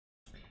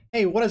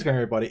Hey, what is going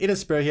on, everybody? It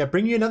is Spiro here,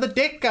 bringing you another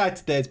deck guide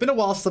today. It's been a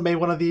while since I made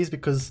one of these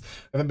because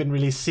I haven't been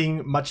really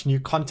seeing much new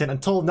content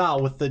until now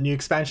with the new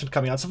expansion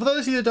coming out. So for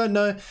those of you that don't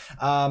know,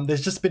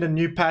 there's just been a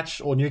new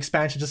patch or new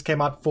expansion just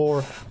came out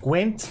for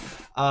Gwent.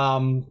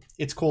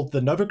 It's called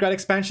the Novigrad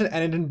expansion,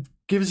 and it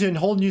gives you a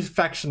whole new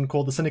faction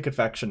called the Syndicate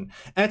faction.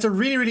 And it's a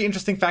really, really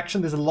interesting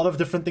faction. There's a lot of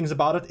different things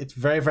about it. It's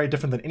very, very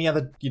different than any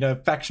other,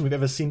 faction we've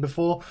ever seen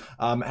before.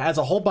 It has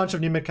a whole bunch of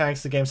new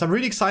mechanics to the game. So I'm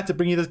really excited to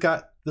bring you this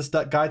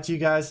guide to you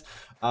guys.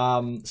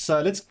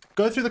 So let's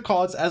go through the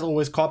cards as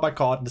always, card by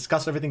card, and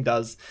discuss what everything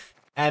does.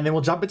 And then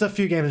we'll jump into a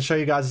few games and show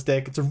you guys this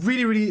deck. It's a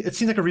it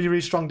seems like a really, really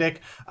strong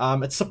deck.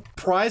 It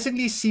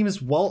surprisingly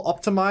seems well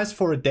optimized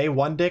for a day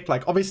one deck.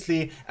 Like,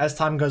 obviously, as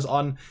time goes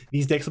on,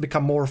 these decks will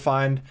become more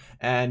refined,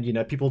 and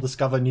people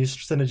discover new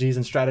synergies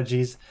and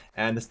strategies,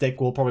 and this deck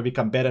will probably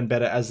become better and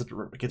better as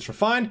it gets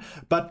refined.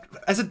 But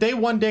as a day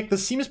one deck,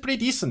 this seems pretty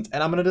decent,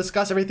 and I'm going to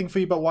discuss everything for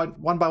you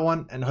one by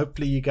one, and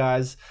hopefully you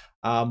guys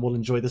will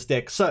enjoy this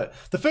deck. So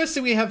the first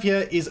thing we have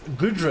here is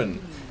Gudrun,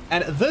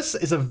 and this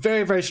is a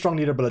very, very strong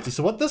leader ability.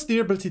 So what this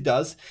leader ability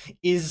does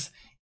is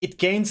it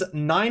gains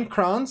 9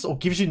 crowns, or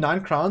gives you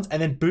 9 crowns,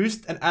 and then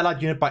boost an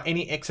allied unit by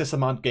any excess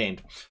amount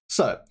gained.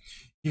 So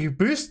you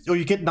boost, or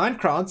you get 9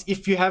 crowns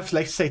if you have,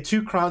 let's say,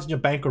 2 crowns in your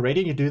bank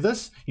already, and you do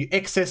this, you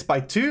excess by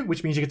 2,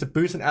 which means you get to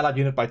boost an allied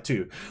unit by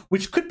 2,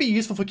 which could be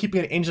useful for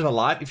keeping an engine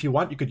alive. If you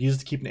want, you could use it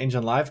to keep an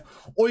engine alive,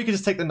 or you could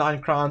just take the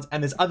 9 crowns,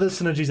 and there's other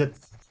synergies that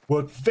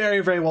work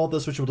very, very well with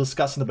this, which we'll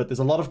discuss in a bit. There's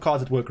a lot of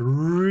cards that work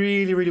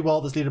really, really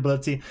well with this leader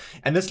ability,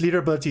 and this leader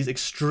ability is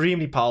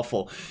extremely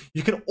powerful.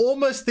 You can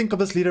almost think of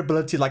this leader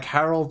ability like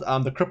Harold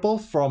the Cripple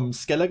from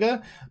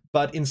Skellige,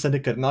 but in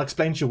Syndicate, and I'll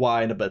explain to you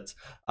why in a bit.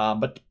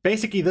 But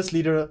basically, this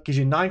leader gives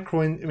you 9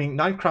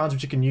 crowns,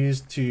 which you can use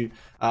to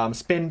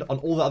spend on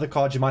all the other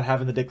cards you might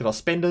have in the deck that are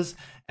spenders,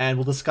 and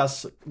we'll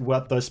discuss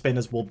what those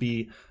spenders will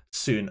be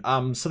soon.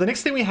 So the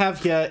next thing we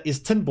have here is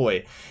Tin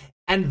Boy.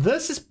 And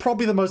this is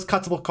probably the most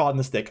cuttable card in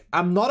this deck.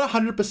 I'm not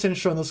 100%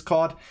 sure on this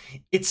card.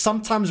 It's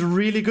sometimes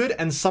really good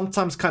and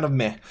sometimes kind of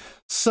meh.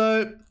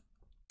 So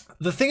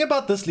the thing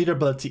about this leader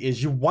ability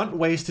is you want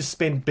ways to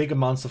spend big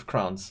amounts of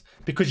crowns,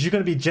 because you're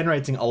going to be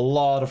generating a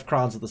lot of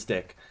crowns with this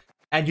deck.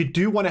 And you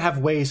do want to have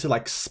ways to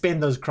like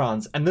spend those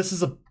crowns. And this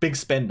is a big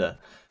spender,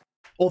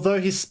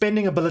 although his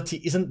spending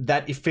ability isn't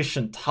that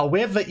efficient.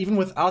 However, even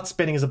without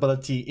spending his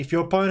ability, if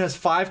your opponent has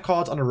 5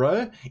 cards on a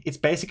row, it's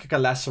basically like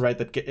a lacerate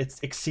that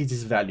exceeds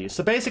his value.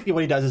 So basically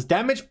what he does is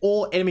damage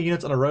all enemy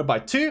units on a row by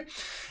 2,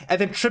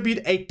 and then tribute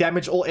 8,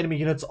 damage all enemy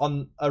units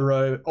on a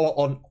row, or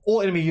on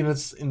all enemy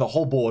units in the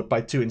whole board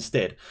by 2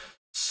 instead.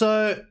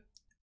 So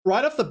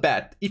right off the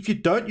bat, if you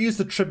don't use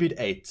the tribute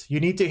 8, you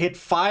need to hit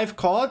 5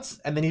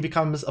 cards, and then he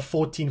becomes a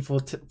 14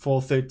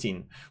 for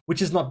 13,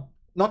 which is not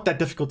that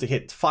difficult to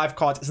hit. 5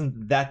 cards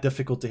isn't that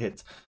difficult to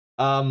hit.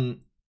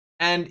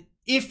 And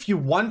if you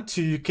want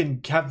to, you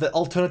can have the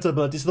alternative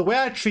ability. So the way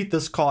I treat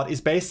this card is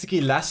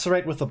basically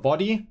lacerate with the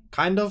body,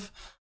 kind of,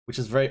 which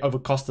is very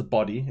overcosted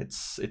body.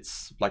 It's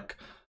like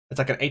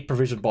an 8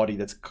 provision body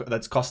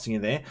that's costing you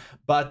there.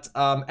 But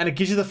and it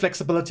gives you the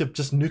flexibility of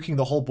just nuking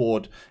the whole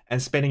board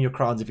and spending your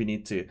crowns if you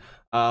need to.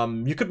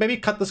 You could maybe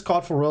cut this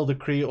card for Royal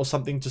Decree or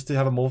something, just to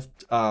have a more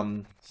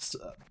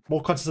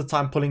consistent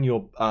time pulling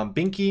your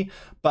Binky.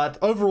 But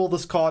overall,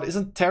 this card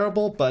isn't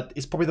terrible, but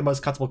it's probably the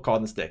most cuttable card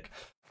in this deck.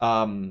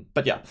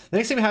 But yeah, the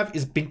next thing we have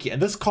is Binky,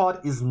 and this card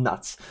is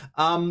nuts.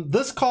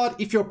 This card,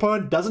 if your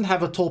opponent doesn't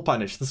have a tall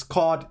punish, this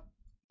card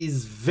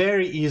is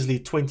very easily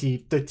 20,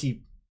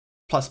 30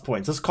 plus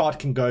points. This card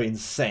can go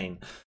insane.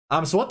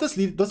 So what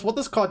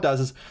this card does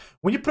is,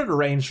 when you put it in a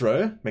range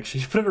row, make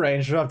sure you put it in a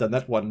range row. I've done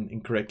that one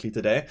incorrectly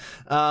today.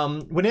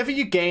 Whenever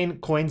you gain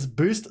coins,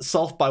 boost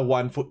self by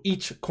 1 for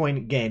each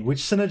coin gained, which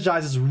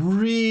synergizes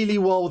really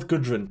well with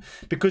Gudrun,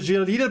 because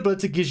your leader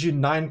ability gives you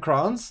 9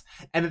 crowns,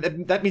 and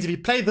that means if you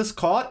play this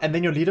card and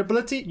then your leader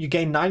ability, you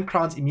gain 9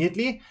 crowns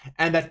immediately,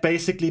 and that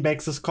basically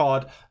makes this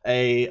card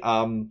a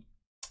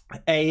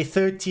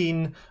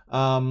 13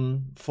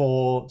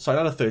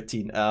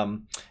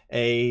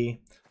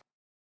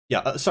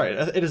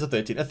 it is a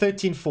 13. A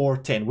 13 for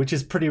 10, which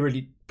is pretty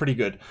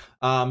good.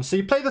 So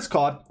you play this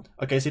card.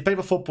 Okay, so you play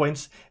for 4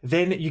 points.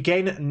 Then you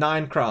gain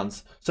 9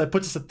 crowns. So it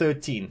puts us at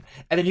 13.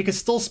 And then you can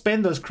still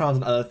spend those crowns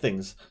on other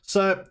things.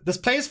 So this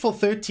plays for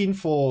 13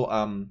 for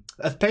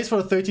it plays for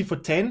a 13 for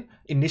 10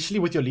 initially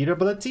with your leader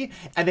ability,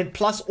 and then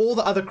plus all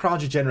the other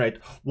crowns you generate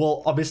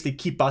will obviously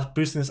keep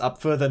boosting this up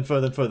further and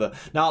further and further.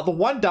 Now, the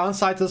one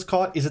downside to this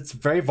card is it's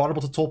very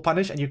vulnerable to tall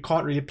punish, and you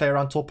can't really play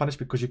around tall punish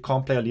because you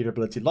can't play a leader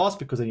ability last,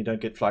 because then you don't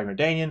get Flying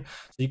Redanian.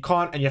 So you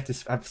can't, and you have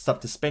to have stuff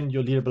to spend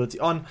your leader ability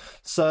on.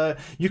 So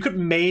you could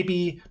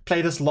maybe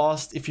play this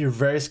last if you're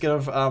very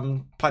scared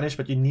of punish,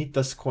 but you need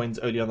this coins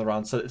early on the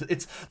round. So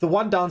it's the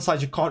one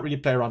downside. You can't really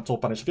play around tall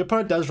punish. If your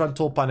opponent does run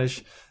tall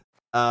punish,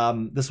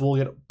 this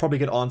will probably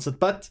get answered,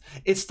 but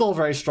it's still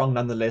very strong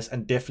nonetheless,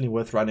 and definitely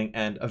worth running,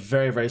 and a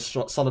very, very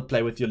solid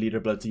play with your leader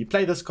ability. You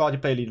play this card, you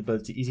play leader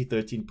ability, easy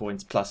 13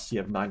 points, plus you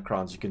have 9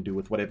 crowns you can do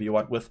with whatever you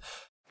want with.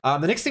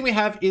 The next thing we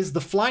have is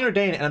the Flying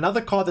Redain, and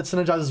another card that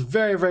synergizes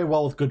very, very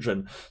well with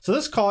Gudrun. So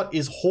this card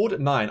is Horde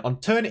 9. On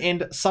turn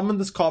end, summon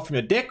this card from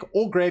your deck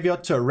or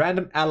graveyard to a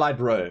random allied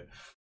row.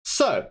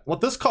 So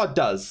what this card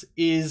does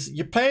is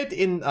you play it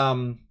in,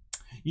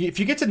 if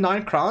you get to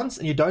 9 crowns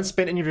and you don't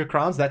spend any of your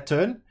crowns that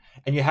turn,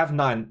 and you have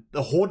 9,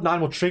 the Horde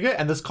 9 will trigger,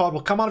 and this card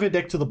will come out of your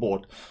deck to the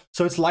board.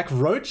 So it's like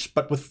Roach,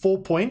 but with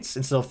 4 points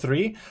instead of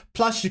 3.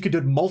 Plus, you could do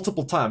it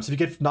multiple times. If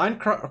you get 9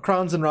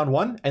 crowns in round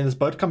 1, and this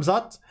boat comes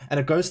out,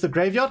 and it goes to the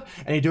graveyard,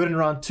 and you do it in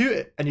round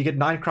 2, and you get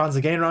 9 crowns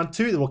again in round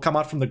 2, it will come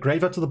out from the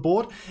graveyard to the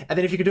board. And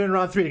then if you can do it in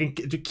round 3,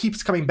 it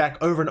keeps coming back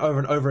over and over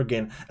and over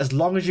again, as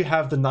long as you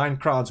have the 9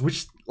 crowns,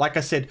 which, like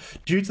I said,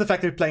 due to the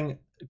fact that you're playing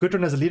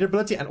Gudrun has a lead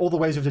ability and all the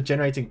ways of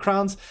generating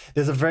crowns,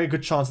 there's a very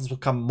good chance this will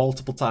come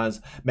multiple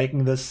times,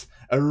 making this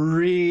a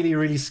really,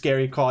 really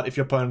scary card if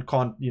your opponent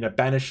can't, you know,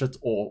 banish it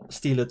or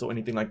steal it or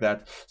anything like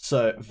that.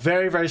 So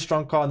very, very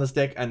strong card in this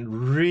deck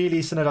and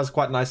really synergizes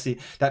quite nicely.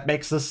 That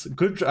makes this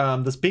good,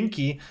 this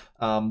Binky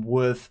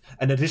with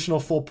an additional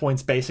 4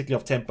 points basically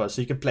of tempo.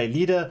 So you can play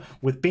leader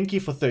with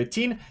Binky for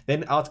 13,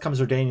 then out comes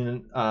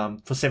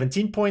Redanian for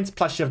 17 points,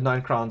 plus you have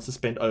 9 crowns to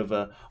spend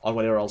over on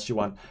whatever else you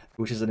want,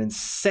 which is an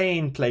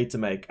insane play to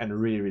make and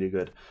really, really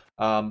good.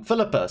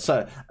 Philippa,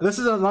 so this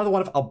is another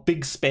one of our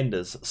big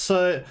spenders.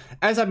 So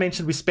as I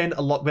mentioned, we spend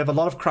a lot, we have a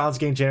lot of crowns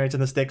getting generated in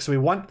this deck, so we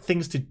want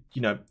things to,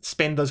 you know,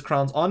 spend those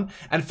crowns on,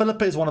 and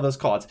Philippa is one of those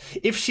cards.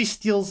 If she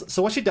steals,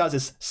 so what she does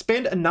is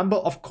spend a number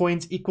of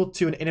coins equal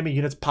to an enemy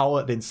unit's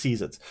power, then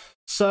seize it.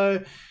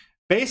 So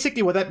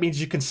basically what that means,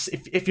 you can,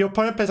 if your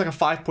opponent plays like a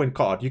 5-point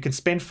card, you can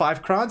spend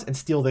 5 crowns and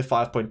steal their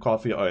 5-point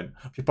card for your own.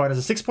 If your opponent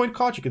has a 6-point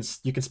card, you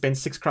can spend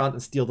 6 crowns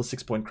and steal the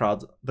 6-point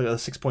card, the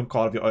 6-point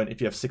card of your own if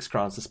you have 6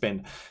 crowns to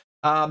spend.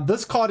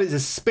 This card is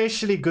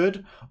especially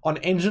good on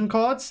engine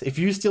cards. If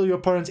you steal your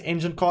opponent's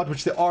engine card,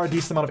 which there are a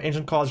decent amount of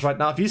engine cards right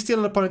now, if you steal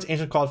an opponent's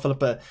engine card,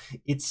 Philippa,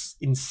 it's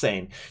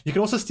insane. You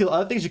can also steal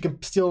other things. You can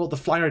steal the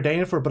Flying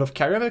Redanian for a bit of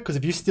carryover, because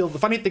if you steal, the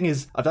funny thing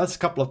is, I've done this a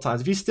couple of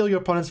times, if you steal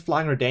your opponent's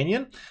Flying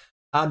Redanian,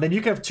 then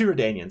you can have 2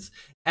 Redanians.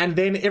 And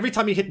then every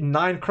time you hit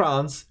 9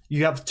 crowns,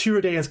 you have 2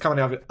 Redanians coming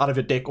out of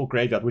your deck or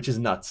graveyard, which is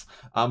nuts.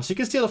 So you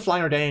can steal a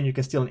Flying Redanian, you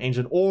can steal an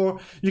engine, or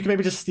you can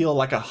maybe just steal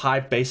like a high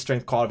base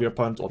strength card of your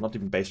opponent, or not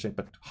even base strength,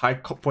 but high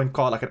point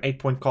card, like an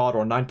 8-point card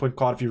or a 9-point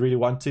card if you really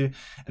want to.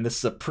 And this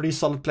is a pretty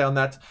solid play on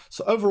that.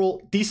 So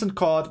overall, decent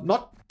card,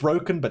 not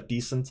broken, but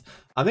decent.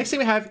 Next thing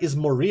we have is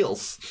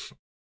Morels.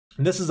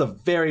 And this is a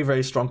very,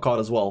 very strong card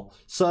as well.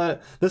 So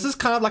this is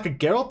kind of like a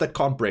Geralt that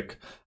can't brick.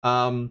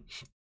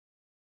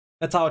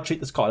 That's how I treat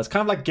this card. It's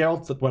kind of like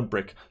Geralt that won't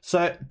brick.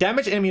 So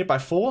damage enemy unit by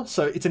 4.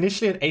 So it's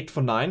initially an 8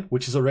 for 9,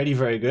 which is already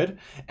very good.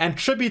 And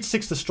tribute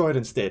 6 destroyed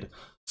instead.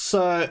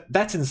 So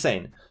that's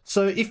insane.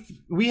 So if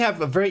we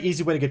have a very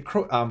easy way to get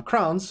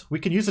crowns, we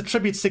can use a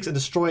tribute 6 and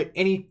destroy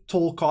any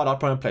tall card our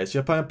opponent plays. So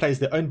your opponent plays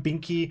their own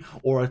Binky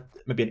or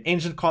maybe an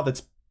engine card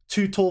that's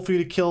too tall for you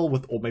to kill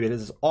with, or maybe it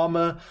is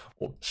armor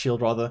or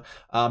shield rather.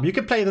 You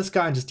can play this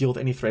guy and just deal with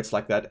any threats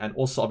like that, and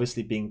also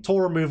obviously being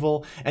tall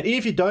removal. And even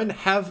if you don't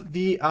have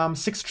the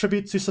 6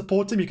 tribute to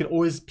support him, you can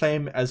always play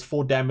him as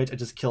 4 damage and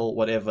just kill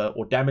whatever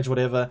or damage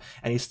whatever,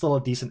 and he's still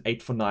a decent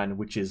 8 for 9,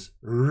 which is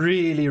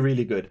really,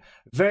 really good.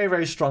 Very,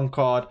 very strong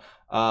card.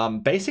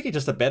 Basically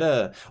just a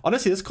better,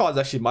 honestly this card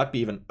actually might be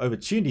even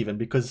overtuned even,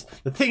 because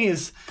the thing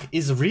is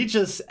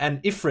Regis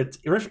and Ifrit,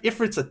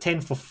 Ifrit's a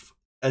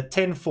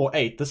 10 for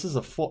 8. This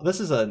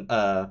is an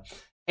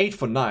 8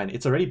 for 9.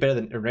 It's already better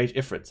than Enrage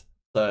Ifrit.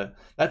 So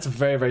that's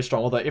very, very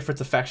strong. Although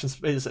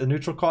Ifrit's is a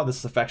neutral card, this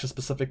is a faction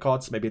specific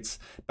card, so maybe it's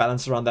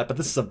balanced around that, but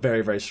this is a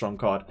very, very strong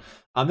card.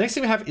 Next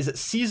thing we have is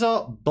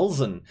Caesar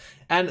Bilzen.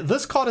 And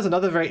this card is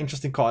another very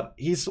interesting card.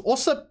 He's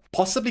also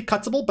possibly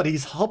cuttable, but he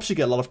helps you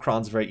get a lot of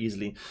crowns very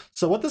easily.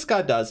 So what this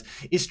guy does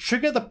is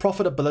trigger the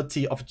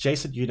profitability of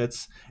adjacent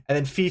units, and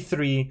then fee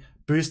 3,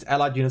 boost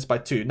allied units by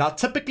 2. Now,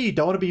 typically you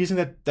don't want to be using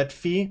that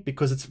fee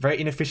because it's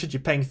very inefficient.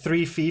 You're paying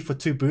 3 fee for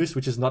 2 boosts,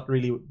 which is not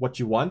really what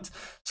you want.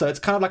 So it's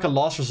kind of like a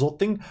last resort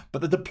thing,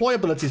 but the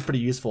deployability is pretty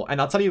useful. And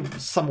I'll tell you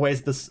some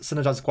ways this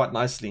synergizes quite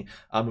nicely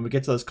when we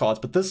get to those cards.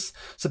 But this,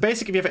 so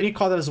basically if you have any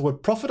card that has the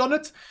word profit on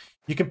it,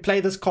 you can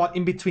play this card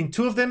in between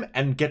 2 of them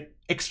and get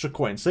extra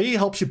coins. So he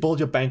helps you build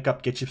your bank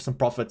up, get you some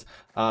profit.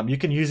 You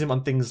can use him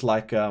on things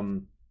like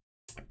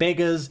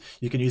beggars,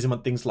 you can use him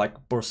on things like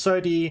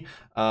Borsodi,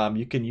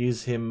 you can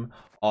use him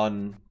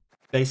on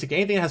basically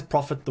anything that has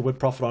profit, the word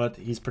profit on it,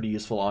 he's pretty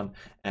useful on,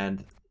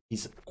 and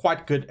he's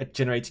quite good at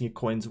generating your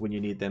coins when you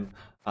need them.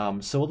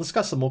 So we'll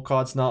discuss some more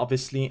cards now,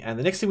 obviously, and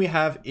the next thing we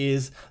have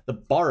is the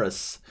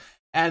Boris,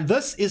 and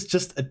this is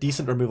just a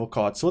decent removal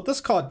card. So what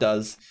this card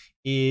does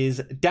is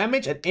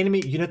damage an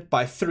enemy unit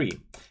by 3,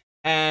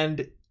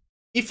 and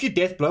if you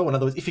death blow, in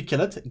other words, if you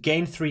kill it,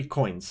 gain 3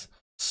 coins.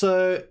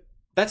 So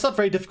that's not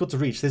very difficult to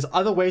reach. There's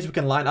other ways we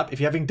can line up. If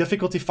you're having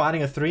difficulty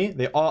finding a 3,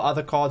 there are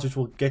other cards which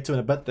we'll get to in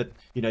a bit that,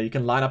 you know, you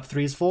can line up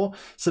 3s for.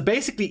 So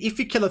basically, if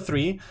you kill a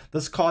 3,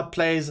 this card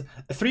plays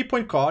a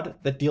 3-point card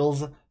that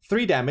deals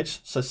 3 damage,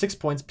 so 6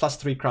 points plus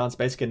 3 crowns,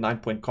 basically a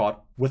 9-point card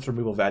with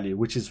removal value,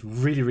 which is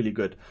really, really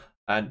good.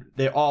 And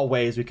there are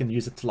ways we can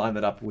use it to line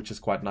that up, which is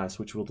quite nice,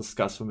 which we'll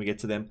discuss when we get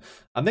to them.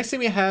 Next thing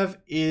we have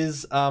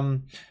is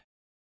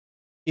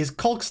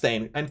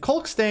Kalkstain, and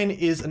Kalkstain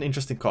is an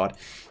interesting card.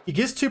 He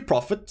gives 2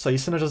 profit, so he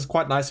synergizes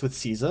quite nice with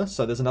Caesar.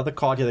 So there's another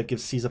card here that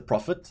gives Caesar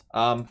profit,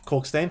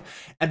 Kalkstain,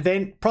 and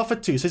then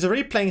profit 2. So he's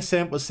already playing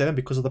 7+7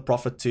 because of the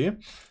profit 2,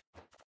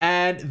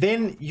 and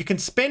then you can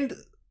spend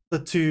the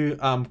 2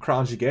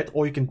 crowns you get,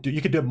 or you can do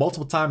it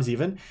multiple times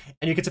even,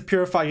 and you get to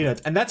purify units,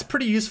 and that's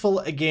pretty useful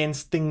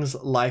against things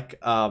like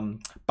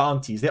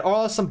bounties. There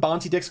are some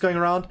bounty decks going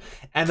around,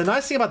 and the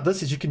nice thing about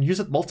this is you can use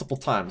it multiple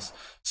times.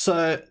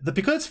 So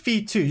because it's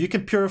fee 2, you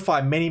can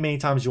purify many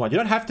times you want. You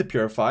don't have to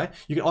purify.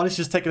 You can honestly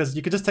just take it as,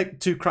 you could just take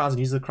 2 crowns and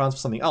use the crowns for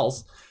something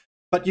else.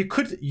 But you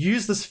could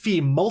use this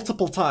fee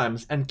multiple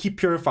times and keep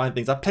purifying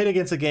things. I played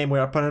against a game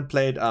where our opponent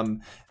played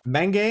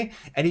Mange,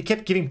 and he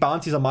kept giving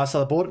bounties on my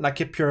side of the board, and I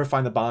kept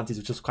purifying the bounties,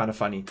 which was kind of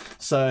funny.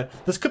 So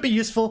this could be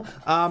useful.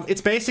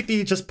 It's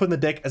basically just putting the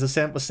deck as a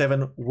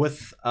 7+7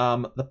 with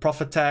the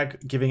profit tag,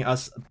 giving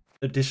us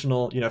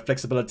additional,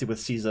 flexibility with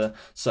Caesar.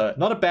 So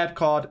not a bad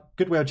card,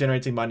 good way of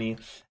generating money,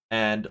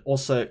 and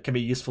also can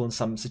be useful in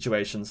some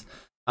situations.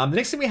 The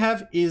next thing we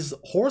have is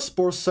Horus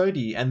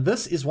Borsodi, and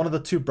this is one of the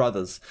 2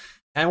 brothers.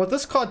 And what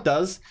this card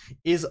does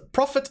is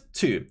profit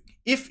 2.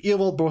 If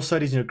Earwald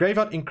Borsodi is in your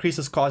graveyard,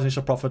 increases card's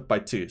initial profit by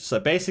 2. So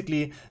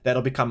basically,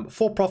 that'll become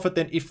 4 profit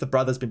then if the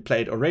brother's been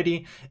played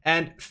already.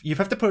 And you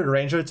have to put it in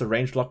Ranger, it's a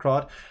range lock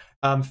card.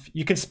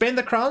 You can spend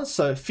the crowns,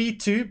 so fee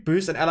 2,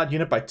 boost an allied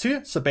unit by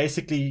 2. So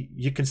basically,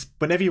 you can,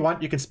 whenever you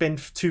want, you can spend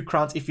 2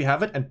 crowns if you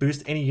have it and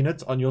boost any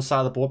unit on your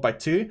side of the board by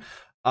 2.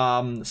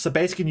 So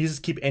basically, users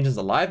keep engines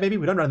alive. Maybe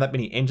we don't run that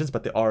many engines,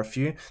 but there are a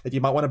few that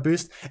you might want to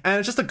boost, and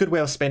it's just a good way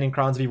of spending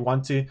crowns if you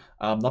want to.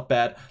 Not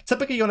bad.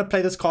 Typically, you want to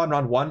play this card in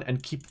round 1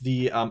 and keep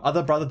the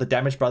other brother, the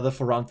damaged brother,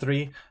 for round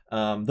 3.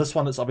 This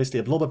one is obviously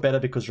a little bit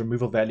better because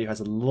removal value has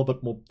a little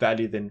bit more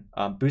value than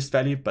boost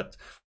value, but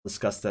we'll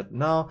discuss that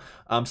now.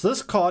 So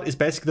this card is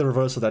basically the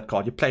reverse of that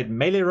card. You played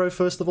melee row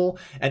first of all,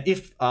 and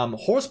if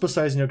Horus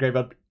Borsodi is in your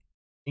graveyard,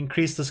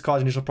 increase this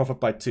card's initial profit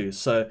by 2.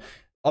 So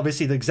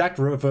obviously the exact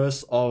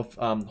reverse of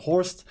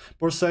Horus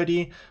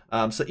Borsodi.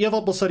 So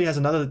Earwald Borsodi has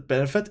another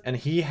benefit, and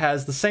he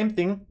has the same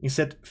thing.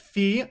 Instead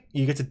fee,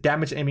 you get to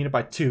damage enemy unit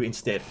by 2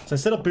 instead. So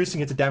instead of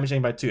boosting it to damage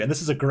enemy by 2, and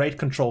this is a great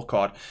control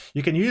card.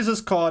 You can use this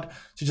card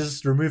to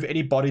just remove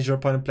any bodies your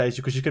opponent plays,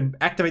 because you can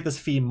activate this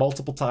fee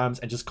multiple times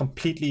and just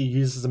completely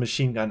use as a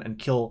machine gun and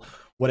kill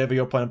whatever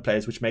your opponent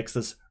plays, which makes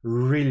this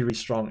really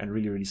strong and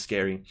really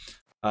scary.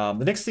 The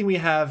next thing we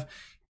have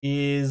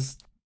is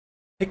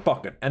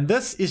Pickpocket, and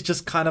this is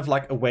just kind of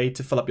like a way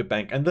to fill up your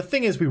bank. And the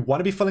thing is, we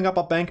want to be filling up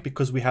our bank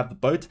because we have the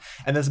boat,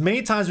 and as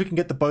many times we can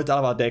get the boat out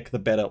of our deck, the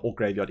better, or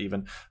graveyard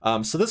even.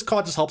 So this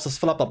card just helps us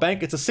fill up our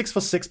bank. It's a 6 for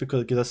 6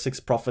 because it gives us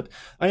 6 profit.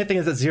 Only thing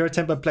is that 0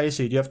 tempo play,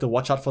 so you do have to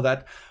watch out for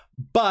that,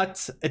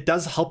 but it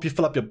does help you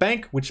fill up your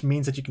bank, which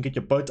means that you can get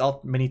your boat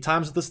out many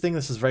times with this thing.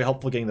 This is very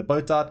helpful getting the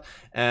boat out,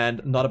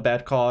 and not a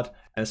bad card,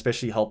 and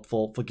especially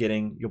helpful for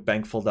getting your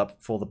bank filled up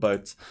for the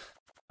boat.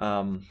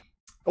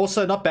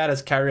 Also, not bad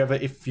as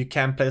carryover. If you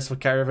can play this for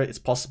carryover, it's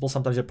possible.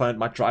 Sometimes your opponent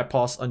might dry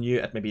pass on you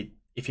at maybe,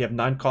 if you have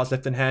 9 cards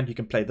left in hand, you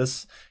can play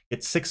this,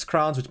 get 6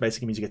 crowns, which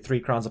basically means you get 3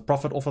 crowns of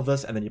profit off of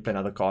this, and then you play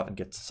another card and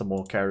get some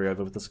more carryover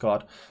with this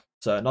card.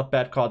 So not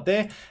bad card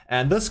there.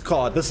 And this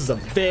card, this is a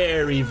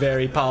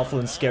very powerful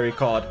and scary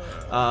card.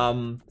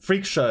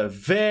 Freak Show,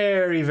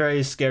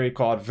 very scary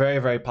card,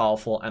 very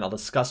powerful, and I'll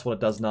discuss what it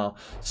does now.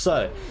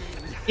 So,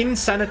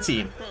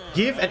 Insanity,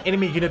 give an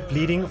enemy unit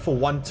bleeding for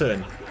 1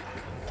 turn.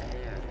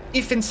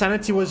 If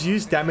Insanity was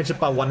used, damage it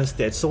by 1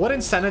 instead. So what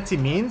Insanity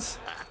means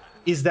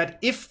is that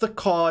if the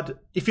card,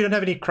 if you don't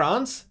have any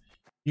crowns,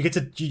 you get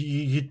to,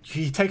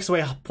 he takes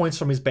away points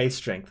from his base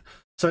strength.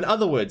 So in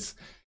other words,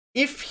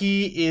 if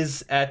he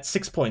is at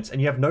 6 points and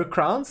you have no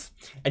crowns,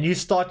 and you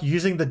start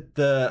using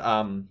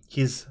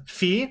his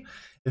fee,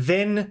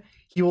 then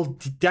he will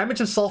damage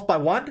himself by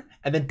 1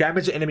 and then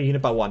damage the enemy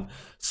unit by 1.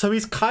 So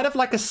he's kind of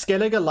like a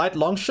Skellige light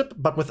longship,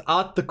 but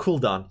without the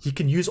cooldown. He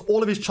can use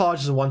all of his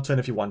charges in 1 turn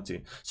if you want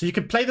to. So you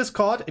can play this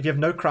card if you have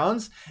no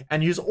crowns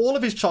and use all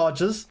of his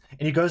charges,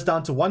 and he goes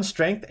down to 1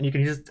 strength, and you can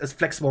use it as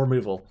flexible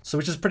removal. So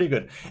which is pretty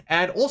good.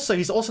 And also,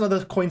 he's also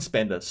another coin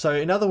spender. So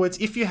in other words,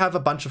 if you have a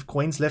bunch of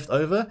coins left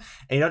over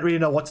and you don't really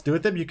know what to do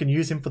with them, you can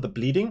use him for the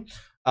bleeding.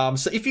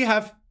 So if you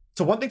have,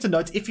 so one thing to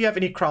note, if you have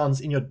any crowns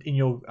in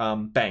your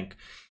bank,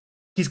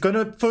 he's going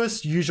to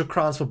first use your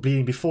crowns for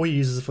bleeding before he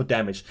uses it for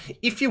damage.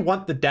 If you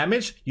want the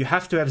damage, you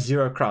have to have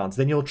 0 crowns.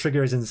 Then you'll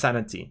trigger his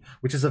Insanity,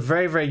 which is a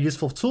very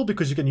useful tool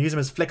because you can use him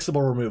as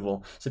flexible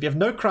removal. So if you have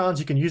no crowns,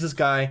 you can use this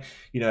guy,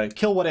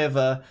 kill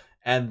whatever,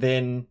 and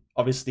then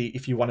obviously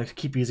if you want to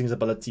keep using his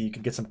ability, you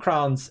can get some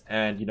crowns,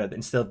 and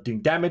instead of doing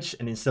damage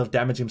and instead of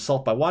damaging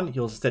himself by 1,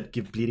 he'll instead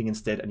give bleeding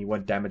instead, and he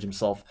won't damage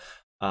himself,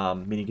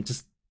 meaning you can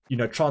just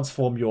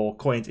transform your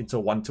coins into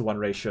a 1-to-1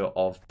 ratio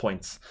of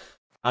points.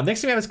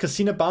 Next thing we have is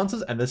Casino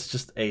Bouncers, and this is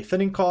just a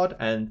thinning card,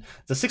 and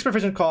it's a 6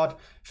 provision card.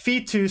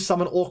 Fee 2,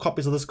 summon all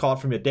copies of this card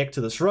from your deck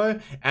to this row,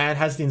 and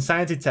has the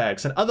Insanity tag.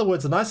 So in other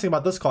words, the nice thing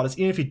about this card is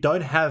even if you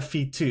don't have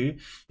Fee 2,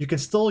 you can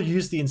still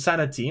use the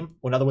Insanity,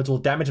 or in other words, will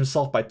damage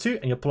himself by 2,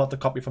 and you'll pull out the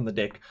copy from the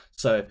deck.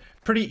 So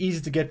pretty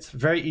easy to get,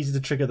 very easy to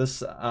trigger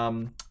this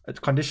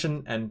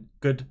condition, and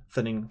good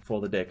thinning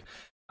for the deck.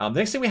 The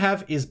next thing we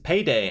have is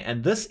Payday,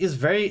 and this is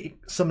very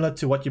similar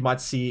to what you might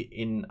see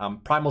in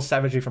Primal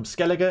Savagery from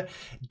Skellige.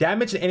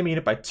 Damage an enemy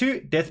unit by 2,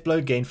 death blow,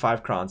 gain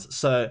 5 crowns.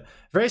 So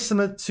very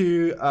similar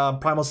to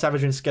Primal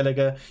Savagery in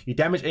Skellige. You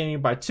damage an enemy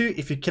by 2,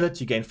 if you kill it,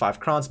 you gain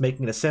 5 crowns,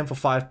 making it a 7 for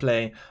 5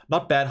 play.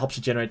 Not bad, helps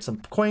you generate some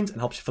coins, and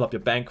helps you fill up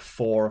your bank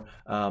for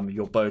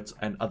your boat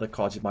and other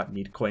cards you might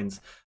need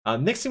coins.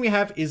 Next thing we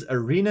have is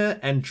Arena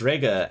and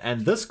Dreger,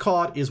 and this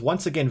card is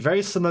once again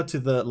very similar to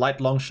the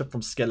Light Longship from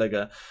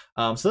Skellige.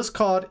 So this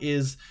card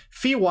is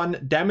Fee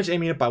 1, damage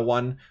enemy unit by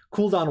 1,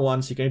 cooldown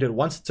 1, so you can only do it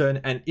once a turn,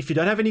 and if you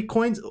don't have any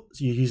coins,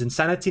 you use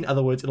Insanity. In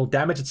other words, it'll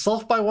damage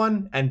itself by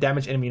 1 and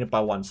damage enemy unit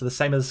by 1. So the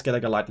same as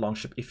Skellige Light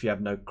Longship if you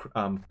have no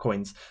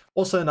coins.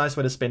 Also a nice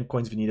way to spend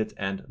coins if you need it,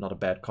 and not a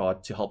bad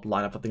card to help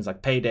line up for things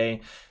like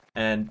Payday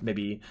and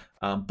maybe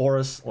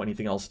Boris or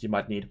anything else you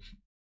might need.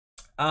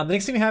 The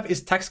next thing we have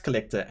is Tax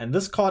Collector, and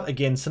this card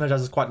again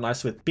synergizes quite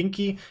nicely with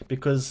Binky,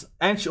 because,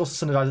 and she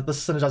also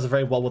synergizes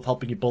very well with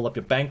helping you build up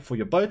your bank for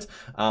your boat.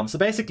 So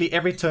basically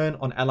every turn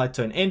on allied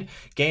turn end,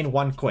 gain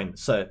 1 coin.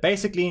 So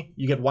basically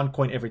you get 1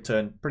 coin every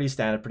turn. Pretty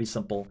standard, pretty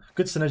simple.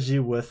 Good synergy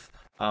with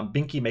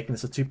Binky, making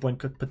this a 2-point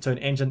per turn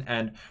engine,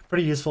 and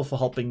pretty useful for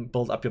helping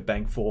build up your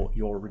bank for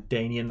your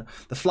Redanian,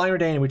 the Flying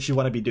Redanian, which you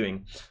want to be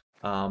doing.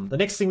 The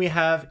next thing we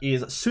have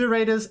is Sewer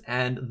Raiders,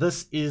 and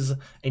this is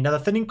another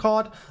thinning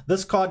card.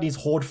 This card needs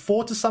Horde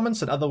 4 to summon,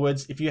 so in other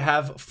words, if you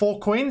have 4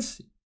 coins,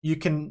 you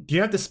don't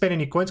have to spend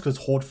any coins because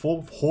Horde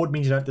 4. Horde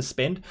means you don't have to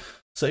spend.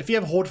 So if you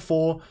have Horde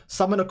 4,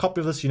 summon a copy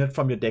of this unit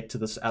from your deck to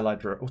this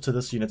allied row, or to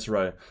this unit's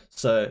row.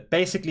 So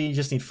basically you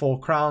just need 4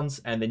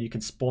 crowns, and then you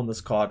can spawn this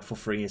card for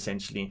free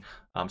essentially.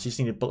 So you just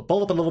need to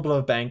build up a little bit of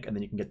a bank, and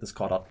then you can get this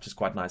card up, which is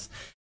quite nice.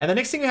 And the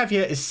next thing we have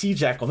here is Sea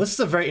Jackal. This is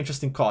a very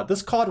interesting card.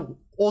 This card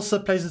also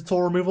plays the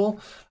tool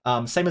removal,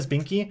 same as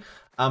Binky.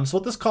 So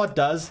what this card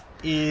does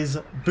is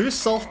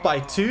boost self by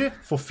 2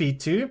 for Fee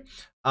 2,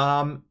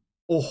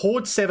 or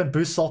Horde 7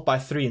 boost self by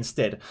 3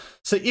 instead.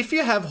 So if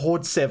you have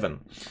Horde 7,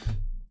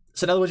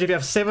 so in other words, if you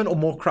have 7 or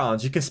more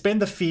crowns, you can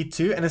spend the Fee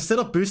 2, and instead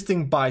of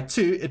boosting by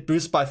 2, it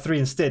boosts by 3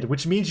 instead,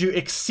 which means you're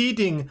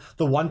exceeding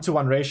the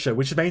 1-to-1 ratio,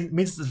 which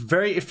means it's a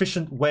very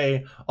efficient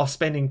way of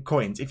spending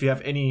coins if you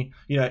have any,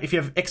 if you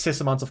have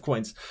excess amounts of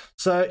coins.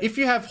 So if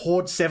you have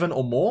Horde 7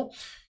 or more,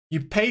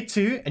 you pay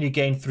 2 and you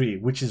gain 3,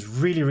 which is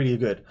really, really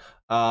good.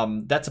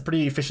 That's a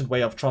pretty efficient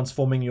way of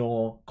transforming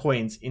your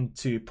coins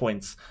into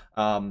points.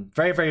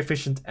 Very, very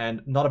efficient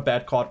and not a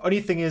bad card. Only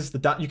thing is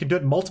you can do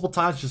it multiple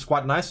times, which is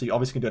quite nice. So you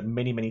obviously can do it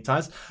many, many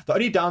times. The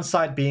only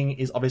downside being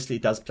is obviously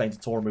it does play into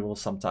tool removal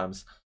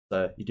sometimes.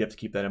 So you do have to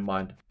keep that in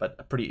mind, but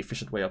a pretty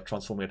efficient way of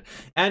transforming it.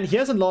 And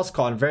here's a last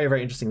card, very,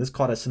 very interesting. This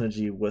card has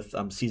synergy with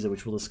Caesar,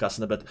 which we'll discuss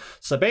in a bit.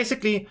 So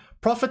basically,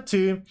 profit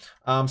 2.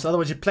 So in other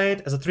words, you play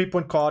it as a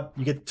 3-point card,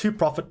 you get 2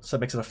 profit, so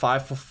it makes it a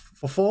 5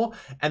 for 4.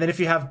 And then if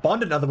you have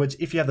bonded, in other words,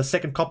 if you have the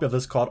second copy of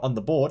this card on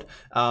the board,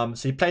 so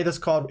you play this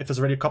card, if there's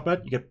already a copy on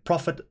it, you get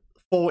profit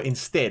 4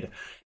 instead.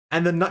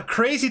 And the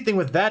crazy thing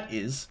with that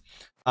is,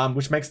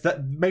 which makes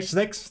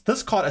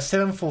this card a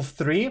 7 for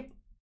 3.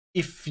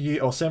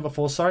 Or 7 for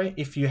 4, sorry,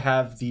 if you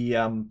have the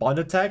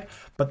bonded tag.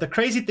 But the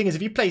crazy thing is,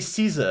 if you play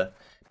Caesar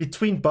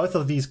between both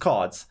of these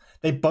cards,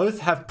 they both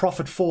have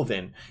profit 4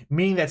 then,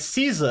 meaning that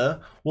Caesar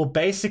will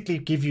basically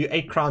give you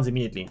 8 crowns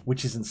immediately,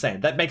 which is insane.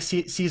 That makes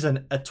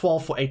Caesar a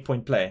 12 for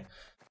 8-point play.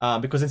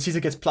 Because then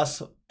Caesar gets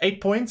plus 8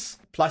 points,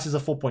 plus is a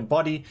 4-point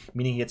body,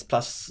 meaning he gets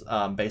plus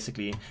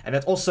basically. And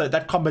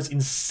that combo is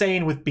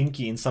insane with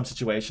Binky in some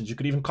situations. You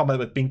could even combo it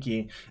with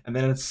Binky, and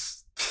then it's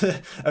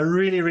a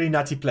really, really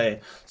nutty play.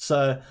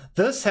 So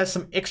this has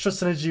some extra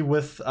synergy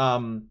with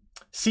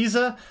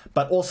Caesar,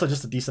 but also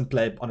just a decent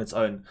play on its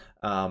own,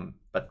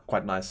 but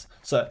quite nice.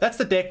 So that's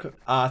the deck.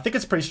 I think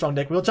it's a pretty strong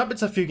deck. We'll jump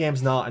into a few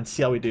games now and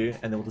see how we do,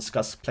 and then we'll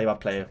discuss play by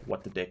play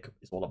what the deck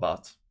is all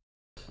about.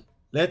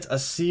 Let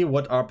us see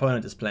what our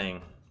opponent is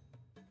playing.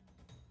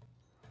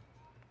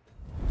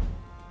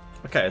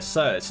 Okay,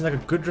 so it seems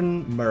like a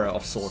Gudrun mirror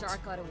of sorts.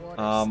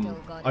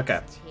 Okay,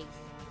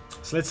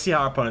 so let's see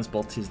how our opponent's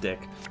built his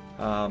deck.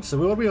 So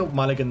what we'll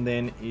mulligan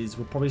then is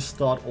we'll probably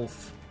start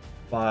off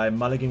by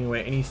mulliganing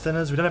away any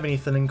thinners. We don't have any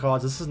thinning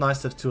cards. This is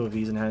nice to have 2 of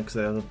these in hand because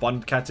they're the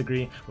bond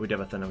category. We do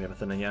have a thinner. We have a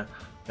thinner here.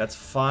 That's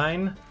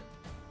fine.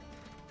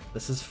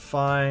 This is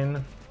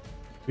fine.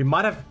 We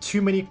might have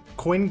too many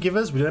coin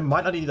givers. We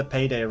might not need the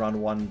Payday around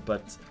 1,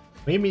 but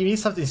we need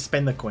something to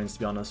spend the coins, to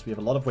be honest. We have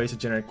a lot of ways to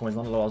generate coins,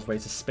 not a lot of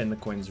ways to spend the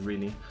coins,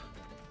 really.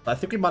 But I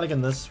think we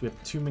mulligan this. We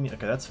have too many.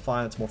 Okay, that's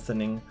fine. It's more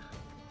thinning.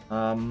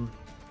 I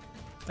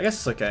guess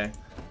it's okay.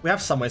 We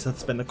have some ways to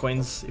spend the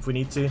coins if we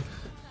need to.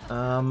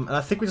 And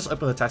I think we just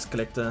open the Tax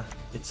Collector.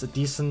 It's a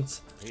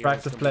decent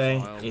proactive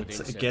play.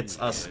 It gets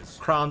us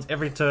crowns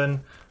every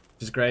turn.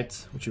 which is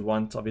great, which we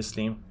want,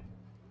 obviously.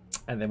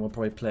 And then we'll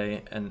probably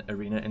play an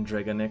Arena and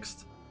Draga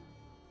next.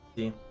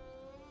 See.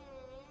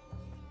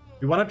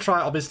 We want to try,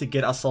 obviously,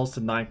 get ourselves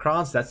to 9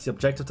 crowns. That's the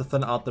objective, to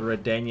thin out the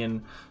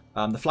Redanian,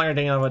 the Flying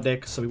Redanian on our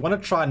deck. So we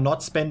want to try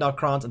not spend our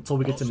crowns until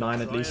we get to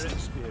 9 at least.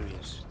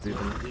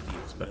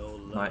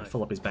 Might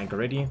fill up his bank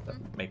already. That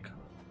would make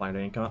Flying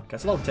Redanian come up. Okay,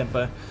 it's a lot of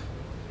tempo.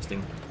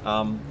 Interesting.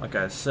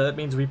 Okay, so that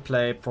means we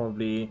play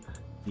probably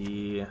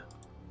the...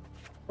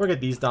 We'll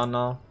get these down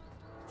now.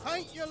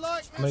 I'm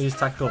going to use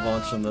Tactical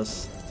Advantage on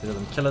this to let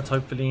them kill it,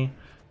 hopefully.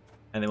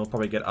 And then we'll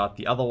probably get out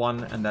the other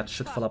one, and that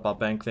should fill up our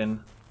bank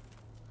then.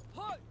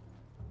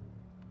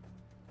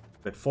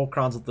 We've got 4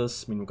 crowns with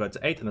this, mean we'll go to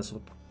 8, and this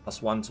will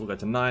plus 1, so we'll go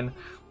to 9.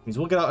 Means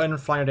we'll get our own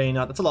Flying Redanian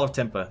out. That's a lot of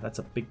tempo. That's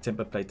a big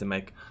tempo play to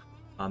make.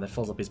 That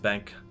fills up his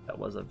bank. That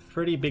was a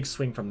pretty big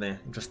swing from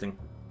there. Interesting.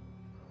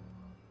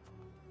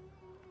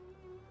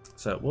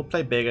 So we'll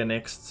play Beggar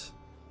next.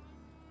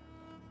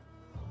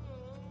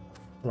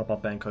 Fill up our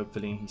bank,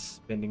 hopefully. He's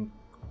spending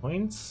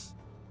coins.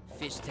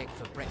 Fistic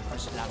for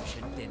breakfast, lunch,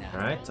 and dinner.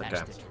 Alright,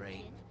 okay.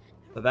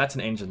 So that's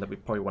an engine that we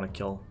probably want to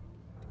kill.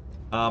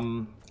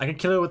 I can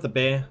kill it with the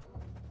bear.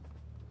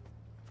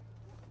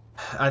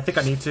 I think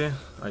I need to.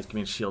 Oh, he's giving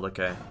me a shield,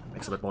 okay.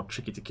 Makes it a bit more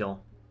tricky to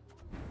kill.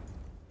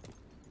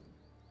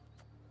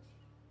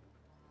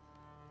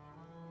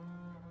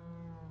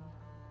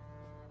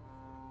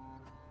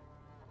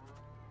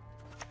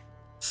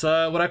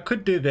 So what I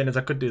could do then is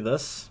I could do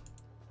this.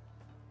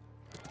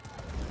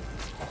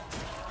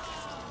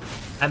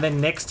 And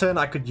then next turn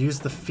I could use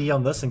the fee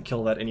on this and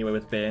kill that anyway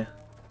with bear.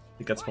 I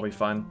think that's probably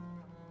fine.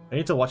 I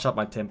need to watch out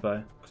my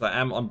tempo, because I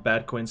am on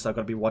bad coins, so I've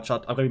got to be watch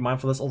out. I've got to be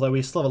mindful of this, although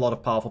we still have a lot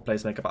of powerful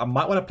plays to make up. I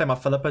might want to play my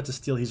Philippa to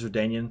steal his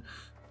Redanian,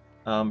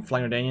 Flying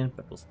Redanian,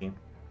 but we'll see.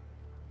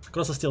 I could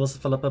also steal this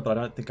Philippa, but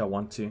I don't think I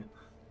want to.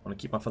 I want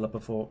to keep my Philippa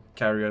for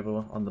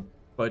carryover on the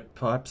boat,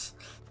 perhaps.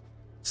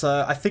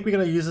 So I think we're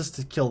going to use this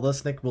to kill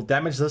this, Nick. We'll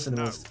damage this, and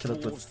then we'll kill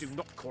it with... do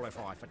not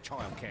qualify for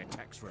childcare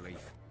tax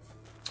relief.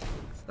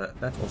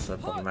 That's also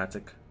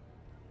problematic.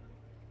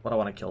 What do I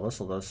want to kill,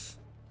 this or this?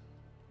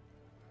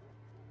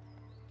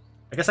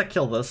 I guess I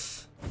kill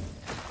this.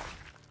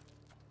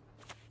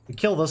 We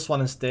kill this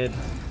one instead.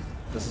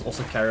 This is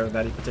also carrier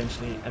value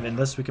potentially. And then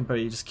this we can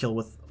probably just kill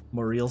with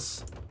more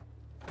reels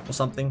or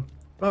something.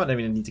 We don't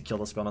even need to kill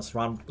this, to be honest.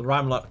 The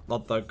rhyme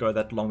not go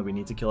that long that we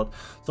need to kill it.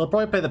 So I'll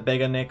probably play the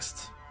beggar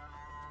next.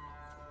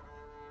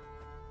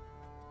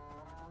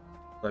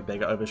 So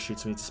beggar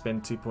overshoots, we need to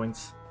spend 2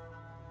 points.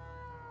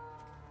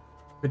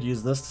 Could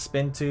use this to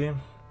spend 2.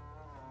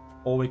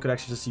 Or we could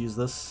actually just use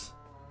this.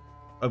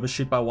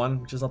 Overshoot by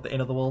 1, which is not the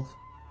end of the world.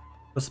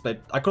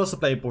 I could also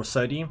play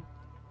Borsodi.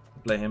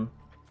 Play him.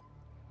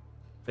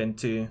 Spend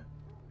 2.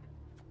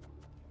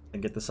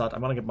 And get this out. I'm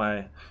gonna get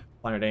my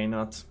Flying Redanian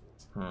out.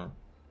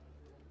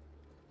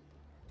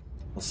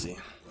 We'll see.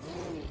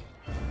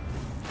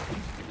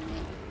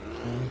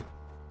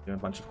 Do a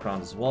bunch of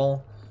crowns as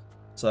well.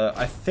 So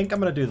I think I'm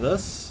gonna do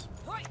this.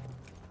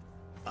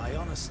 I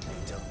honestly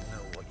don't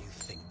know what you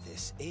think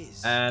this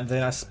is. And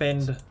then I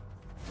spend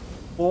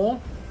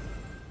 4.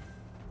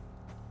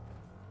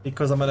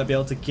 Because I'm going to be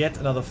able to get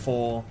another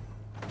 4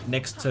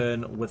 next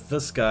turn with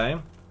this guy.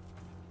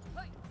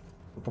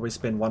 We'll probably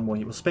spend 1 more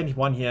here. We'll spend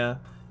 1 here.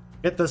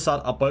 Get this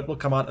out. Our boat will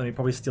come out and we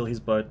probably steal his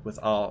boat with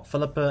our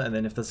Philippa. And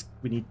then if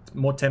we need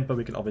more tempo,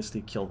 we can obviously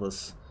kill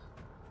this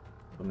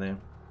from there.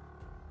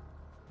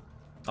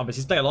 Obviously,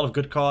 he's playing a lot of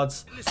good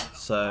cards.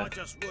 So it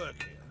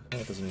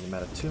doesn't really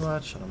matter too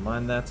much. I don't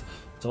mind that.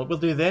 So what we'll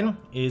do then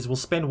is we'll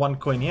spend 1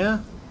 coin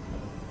here.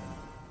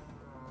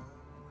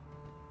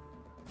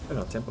 I don't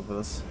have tempo for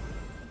this.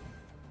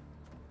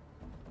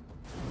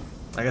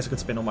 I guess I could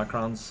spend all my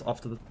crowns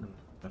after the...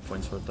 No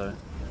points for it though.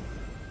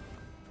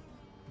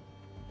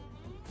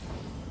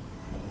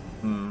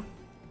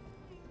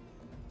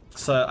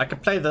 So I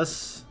could play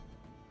this.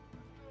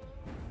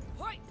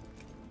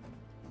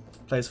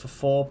 Plays for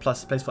 4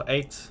 plus plays for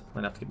 8.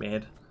 Might have to get me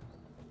ahead.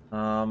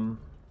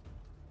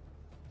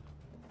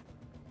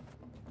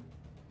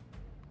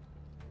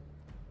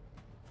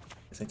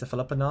 Is it to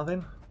fill up it now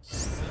then?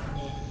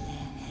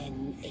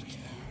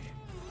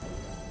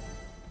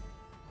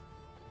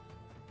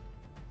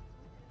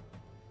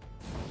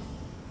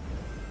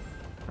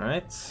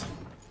 Alright.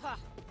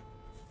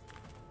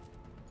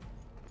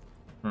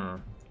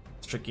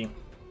 It's tricky.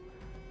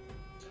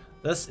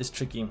 This is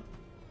tricky.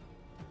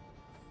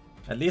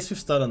 At least we've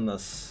stolen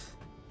this.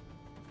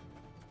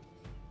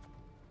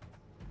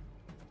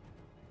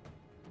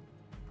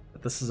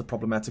 But this is a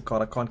problematic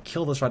card. I can't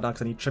kill this right now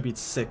because I need tribute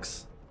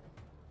 6.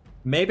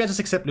 Maybe I just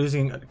accept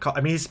losing a card.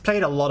 I mean, he's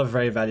played a lot of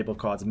very valuable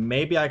cards.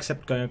 Maybe I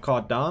accept going a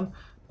card down,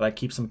 but I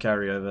keep some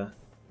carryover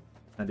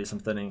and do some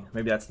thinning.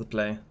 Maybe that's the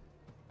play.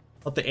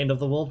 Not the end of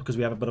the world because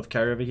we have a bit of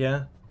carryover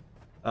here.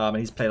 And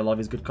he's played a lot of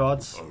his good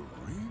cards.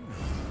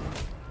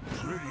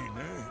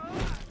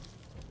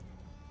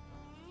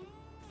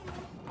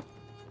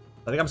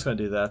 I think I'm just going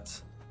to do that.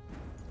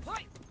 I'm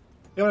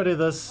going to do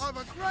this.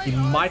 He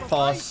might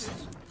pass,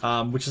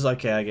 which is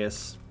okay, I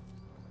guess.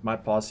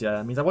 Might pass, yeah.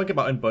 It means I won't get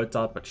my own boat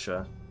out, but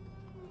sure.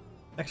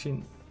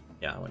 Actually,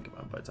 yeah, I won't get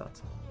my boats out.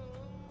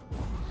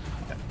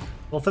 Okay.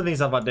 We'll thin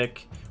things out of our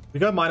deck. We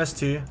go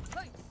 -2.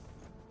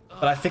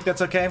 But I think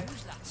that's okay.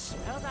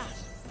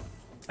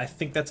 I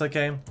think that's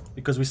okay.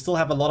 Because we still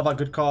have a lot of our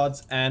good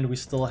cards. And we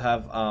still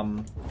have,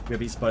 we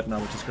have East Boat now,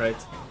 which is great.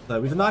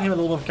 So we've denied him a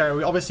little bit of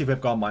carry. Obviously, we've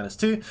gone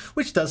 -2,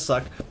 which does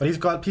suck. But he's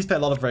played a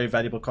lot of very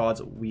valuable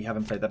cards. We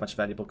haven't played that much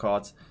valuable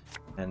cards.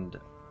 And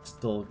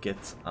still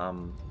get a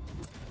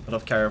lot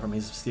of carry from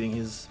his stealing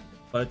his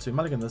boat. So we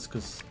mulligan this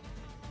because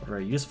not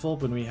very useful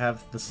when we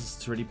have this is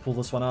to really pull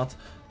this one out.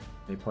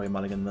 Maybe probably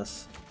mulligan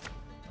this.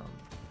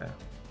 Okay.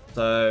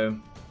 So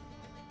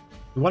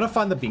we want to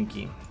find the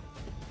Binky.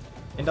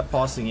 End up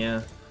passing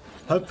here.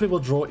 Hopefully we'll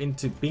draw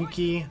into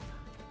Binky.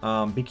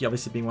 Binky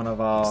obviously being one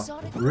of our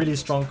really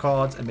strong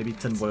cards, and maybe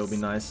Tin Boy will be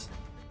nice.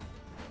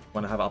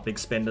 Want to have our big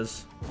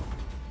spenders.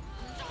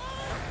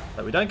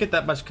 But we don't get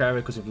that much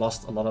carry because we've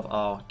lost a lot of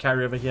our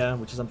carryover here,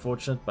 which is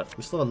unfortunate, but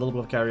we still have a little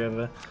bit of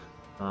carryover.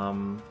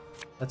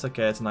 That's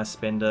okay, it's a nice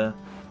spender.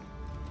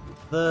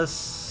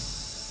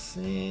 This...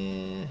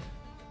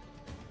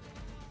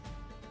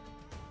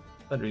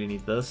 don't really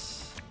need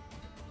this.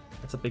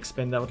 That's a big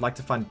spender. I would like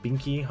to find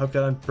Binky.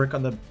 Hopefully I don't brick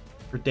on the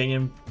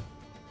Redanium.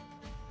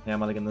 Yeah,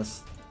 I'm mulligan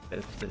this.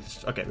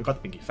 Okay, we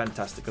got the Binky.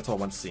 Fantastic. That's all I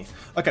want to see.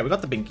 Okay, we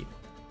got the Binky.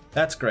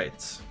 That's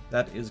great.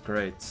 That is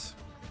great.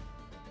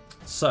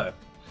 So...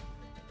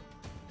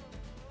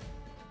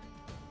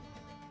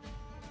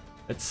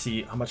 let's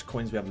see how much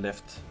coins we have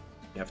left.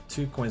 We have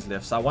 2 coins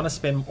left. So I want to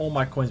spend all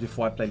my coins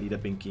before I play Leader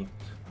Binky.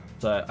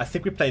 So I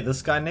think we play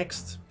this guy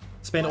next.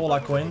 Spend all our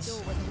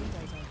coins.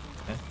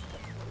 Okay.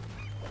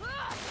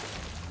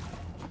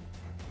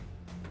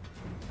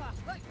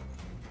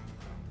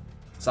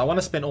 So I want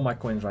to spend all my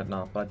coins right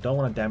now, but I don't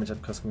want to damage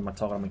it because it's going to be my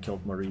target. I'm going to kill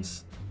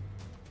Maurice.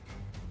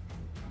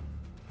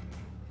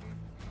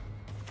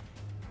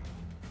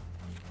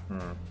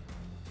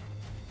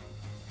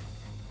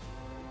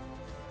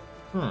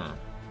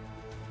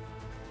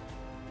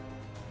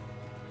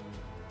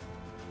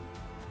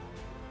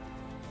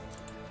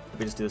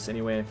 We just do this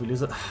anyway. We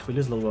lose a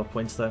little bit of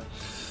points though.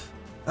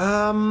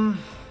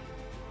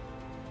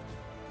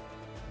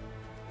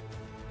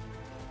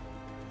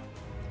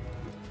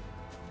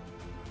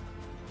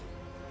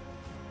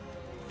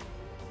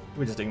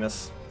 We're just doing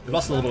this. We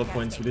lost a little bit of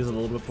points. We lose a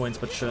little bit of points,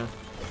 but sure.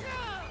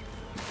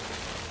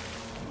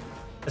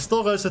 It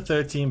still goes to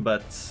 13,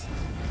 but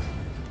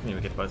I mean,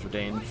 we get both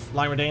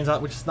Line Redains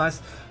out, which is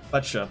nice,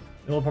 but sure.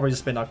 And we'll probably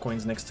just spend our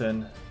coins next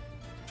turn.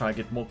 Try and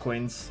get more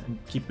coins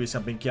and keep boosting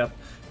up Binky up.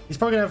 He's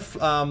probably going to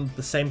have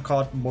the same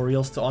card,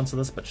 Moriels, to answer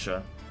this, but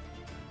sure.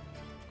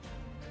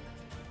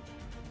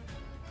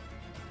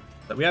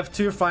 But we have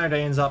 2 Fire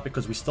Danes up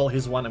because we stole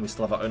his one and we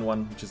still have our own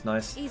one, which is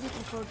nice. Easy to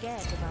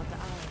forget about the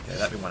island. Okay,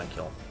 that we want to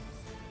kill.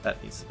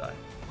 That needs to die.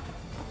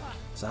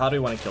 So how do we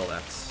want to kill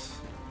that?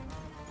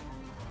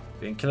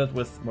 We can kill it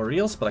with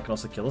Moriels, but I can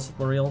also kill this with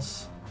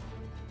Moriels.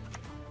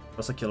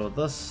 Also kill it with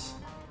this.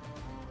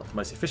 Not the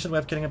most efficient way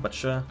of killing it, but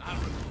sure.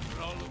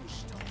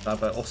 I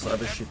also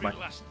overshoot my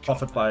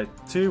profit by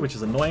 2, which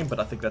is annoying, but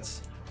I think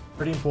that's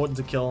pretty important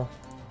to kill.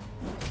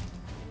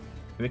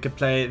 And we could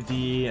play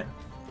the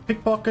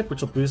Pickpocket,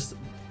 which will boost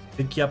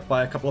Binky up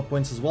by a couple of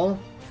points as well.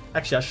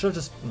 Actually, I should have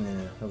just...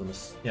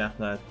 yeah,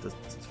 no,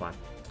 it's fine.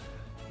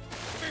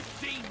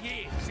 15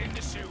 years in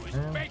the sewers,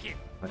 begging.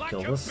 I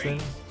kill this thing.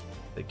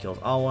 They killed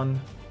our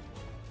one.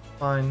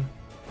 Fine.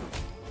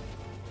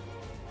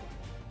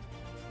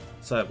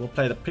 So we'll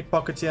play the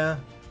Pickpocket here.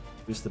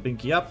 Boost the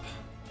Binky up.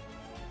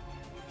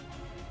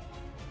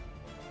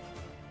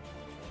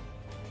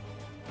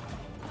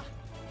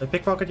 The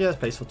Pickpocket here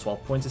plays for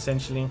 12 points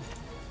essentially.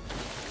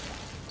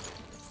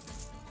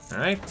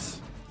 Alright.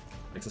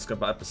 Makes us go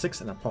up by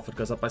 6 and our profit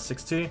goes up by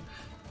 6 too.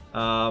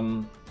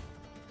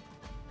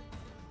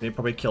 We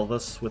probably kill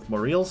this with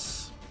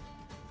Moriels.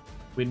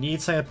 We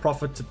need some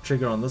profit to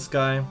trigger on this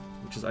guy,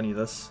 which is only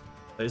this.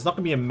 So it's not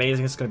going to be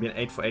amazing, it's going to be an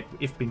 8 for 8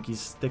 if Binky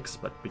sticks,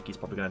 but Binky's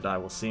probably going to die,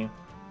 we'll see.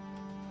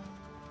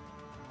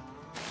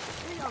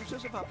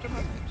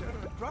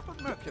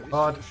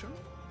 God.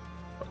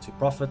 Got 2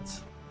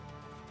 profits.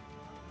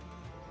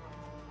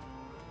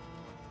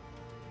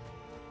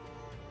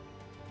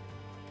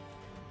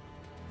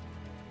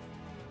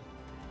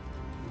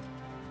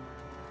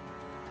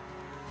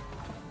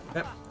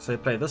 Yep, so we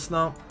play this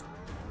now.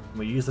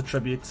 We use the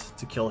tribute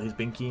to kill his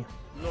Binky.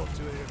 Love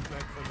to hear him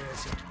beg for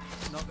mercy.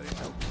 Not that it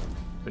helps.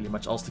 Really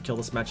much else to kill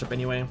this matchup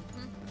anyway. And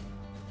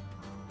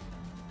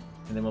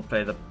then we'll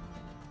play the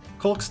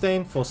Cork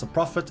Stain for some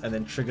profit and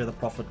then trigger the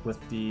profit with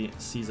the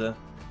Caesar.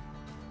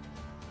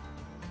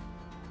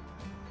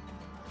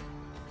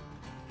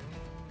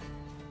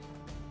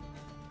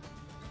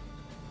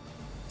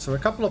 So we're a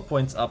couple of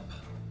points up,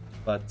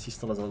 but he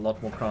still has a lot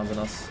more crowns than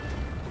us.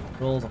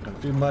 Rolls not going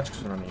to do much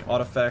because we don't have any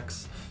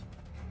artifacts.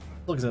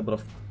 Still gives him a bit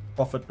of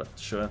profit, but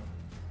sure.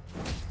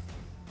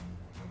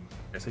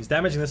 Okay, so he's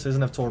damaging this, so he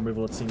doesn't have toll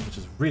removal it seems, which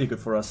is really good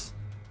for us.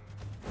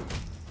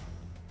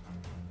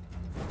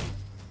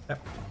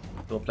 Yep.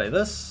 We'll play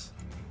this,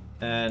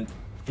 and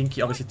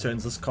Binky obviously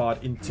turns this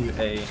card into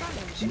a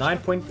 9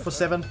 point for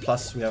 7,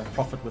 plus we have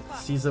profit with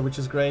Caesar, which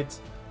is great.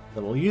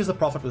 So we'll use the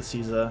profit with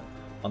Caesar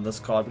on this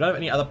card. We don't have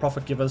any other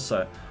profit givers,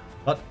 so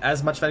not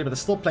as much value, but they're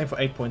still playing for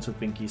 8 points with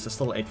Binky, so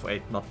still 8 for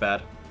 8, not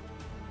bad.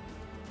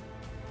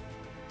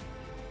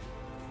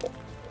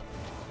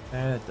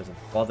 And it doesn't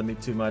bother me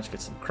too much.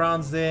 Get some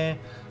crowns there.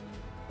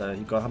 So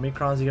you got how many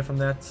crowns you get from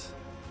that?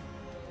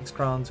 6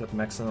 crowns, got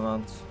maximum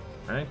amount.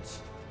 Alright,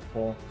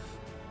 4.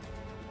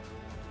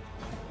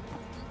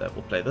 So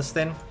we'll play this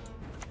then.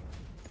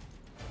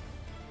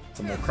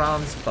 Some more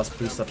crowns, plus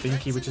boost up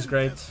Binky, which is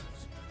great.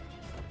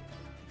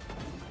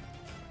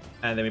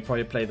 And then we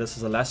probably play this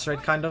as a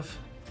lacerate, kind of.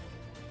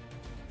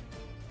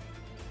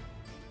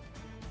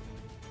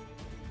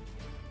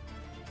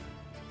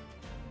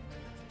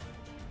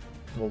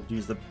 We'll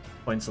use the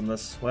points on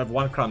this. We'll have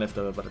 1 crown left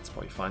over, but it's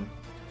probably fine.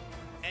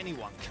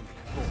 Anyone can be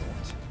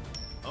bought.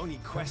 Only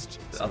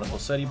questions. The other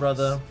Borsodi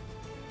brother.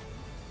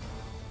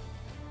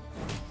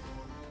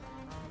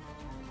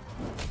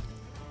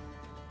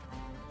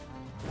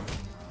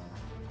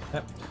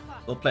 Yep.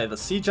 We'll play the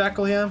Sea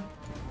Jackal here.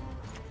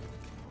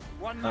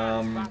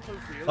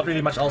 Not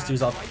really much else to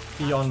use our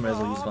fee on, may as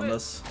well use it on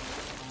this.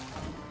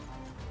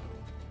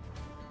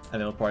 And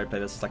then we'll probably play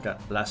this as like a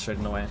lacerate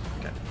in a way.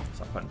 Okay,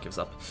 so our opponent gives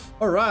up.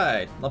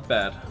 Alright, not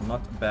bad,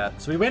 not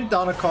bad. So we went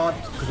down a card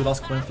because we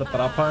lost coin flip,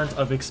 but our opponent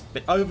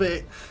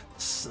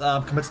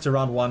committed to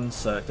round 1,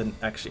 so it didn't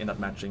actually end up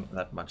matching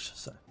that much.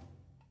 So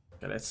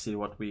okay, let's see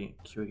what we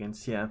queue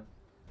against here.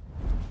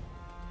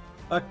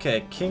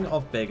 Okay, King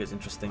of Beggars,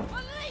 interesting.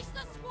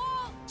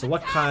 So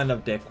what kind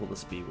of deck will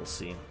this be? We'll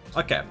see.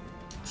 Okay,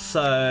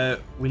 so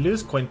we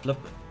lose coin flip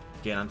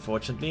again,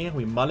 unfortunately.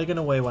 We mulligan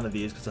away one of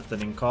these because it's a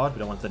thinning card. We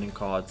don't want thinning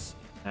cards,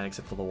 and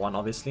except for the one,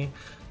 obviously.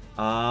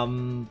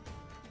 Probably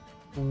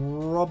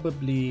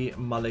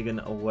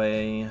mulligan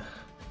away.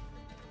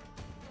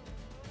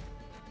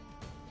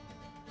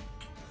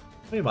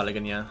 Maybe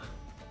mulligan, yeah.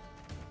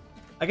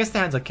 I guess the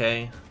hand's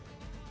okay.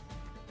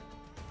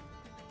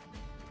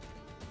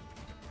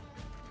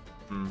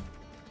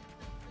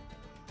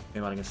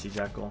 Maybe mulligan Sea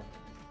Jackal.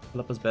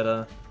 Flip is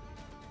better.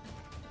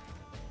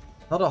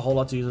 Not a whole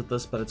lot to use with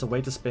this, but it's a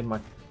way to spend my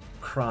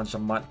crunch I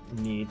might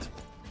need.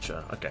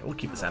 Sure, okay, we'll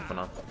keep this hand for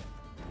now.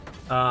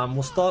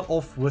 We'll start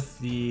off with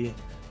the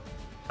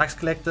Tax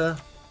Collector.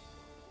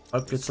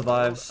 Hope it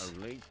survives.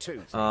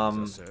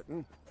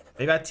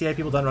 Maybe at TA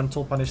people don't run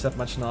Tool Punish that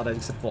much nowadays,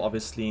 except for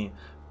obviously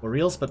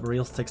Boreals, but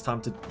Boreals takes time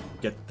to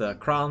get the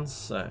crowns,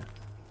 so I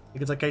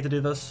think it's okay to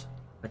do this.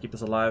 I keep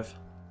this alive.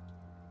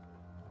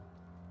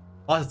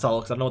 Hard to tell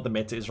because I don't know what the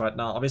meta is right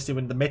now. Obviously,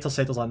 when the meta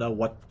settles, I know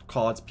what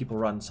cards people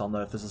run, so I'll know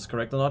if this is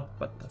correct or not.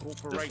 But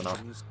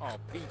Corporations are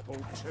people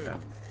too. okay,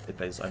 it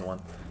plays its own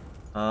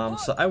one.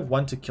 So I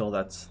want to kill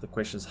that. The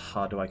question is,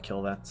 how do I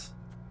kill that?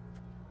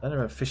 I don't have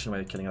an efficient way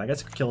of killing it. I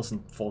guess I could kill this in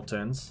 4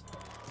 turns.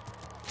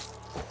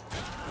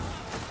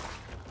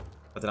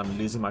 But then I'm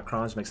losing my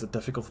crowns, which makes it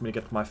difficult for me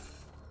to get my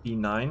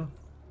B9.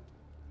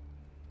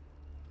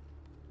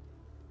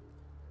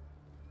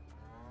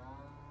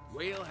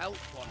 We'll help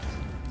one.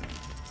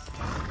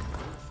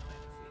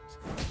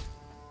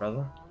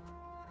 Brother.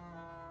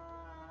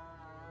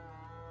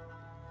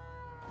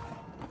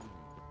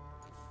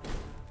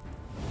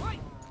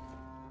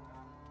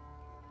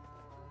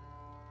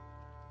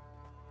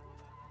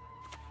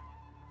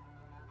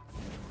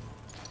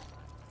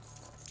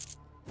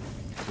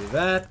 Do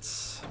that.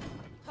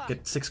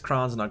 Get 6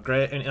 crowns in our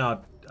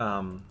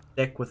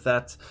deck with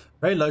that.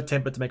 Very low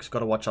temper to make, so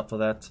gotta watch out for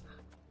that.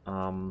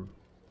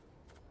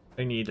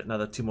 I need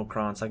another 2 more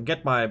crowns. I can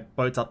get my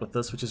boat out with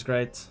this, which is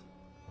great.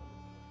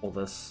 Or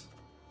this.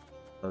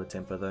 Low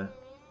temper though.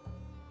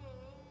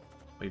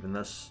 Or even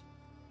this.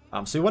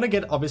 So we want to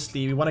get,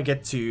 obviously, we want to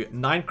get to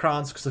 9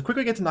 crowns, because the quicker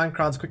we get to 9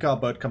 crowns, the quicker our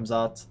boat comes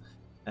out.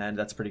 And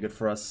that's pretty good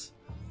for us.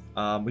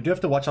 We do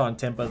have to watch out on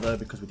temper though,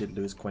 because we did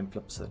lose coin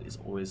flip, so it is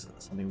always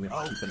something we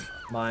have to keep in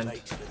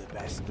mind.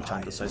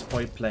 So he's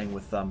probably playing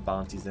with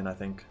bounties then, I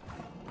think.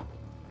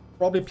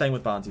 Probably playing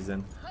with bounties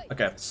then.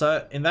 Okay,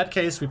 so in that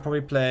case, we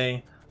probably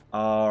play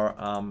our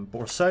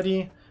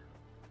Borsodi.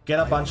 Get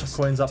a bunch of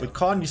coins up. We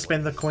can't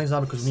spend the coins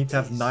now because we need to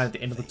have 9 at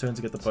the end of the turn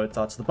to get the boat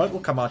out. So the boat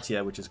will come out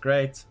here, which is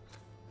great.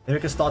 Then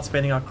we can start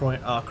spending our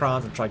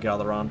crowns and try to get out of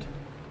the round.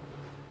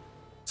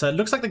 So it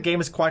looks like the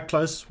game is quite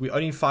close. We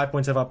only 5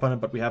 points of our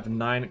opponent, but we have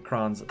 9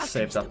 crowns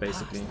saved up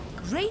basically.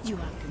 Great you are,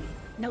 me.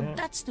 Now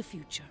that's the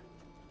future.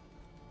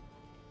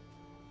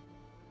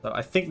 So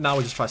I think now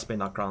we just try to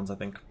spend our crowns, I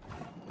think.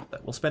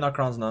 We'll spend our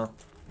crowns now.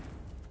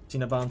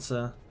 Tina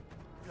Bouncer.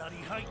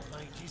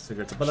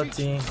 Cigarette's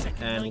ability,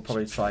 and we'll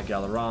probably try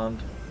Gal around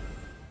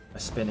by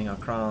spending our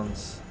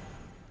crowns.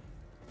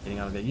 Getting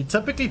out of there. You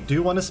typically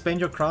do want to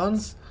spend your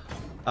crowns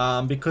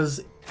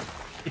because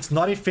it's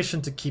not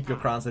efficient to keep your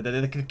crowns there.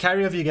 The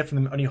carryover you get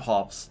from them only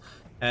halves.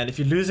 And if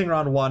you're losing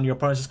round 1, your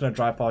opponent's just going to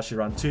drive past you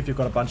round 2 if you've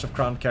got a bunch of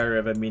crown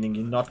carryover, meaning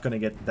you're not going to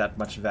get that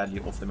much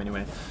value off them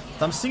anyway.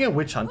 So I'm seeing a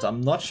Witch Hunter.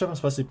 I'm not sure if I'm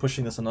supposed to be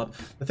pushing this or not.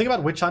 The thing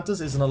about Witch Hunters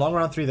is in a long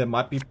round 3 they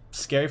might be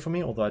scary for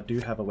me, although I do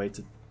have a way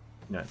to, you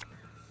know,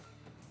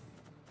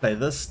 Play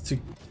this to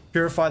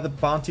purify the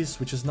bounties,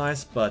 which is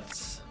nice,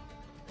 but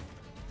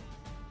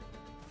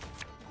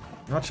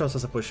I'm not sure if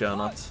it's a push here or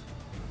not.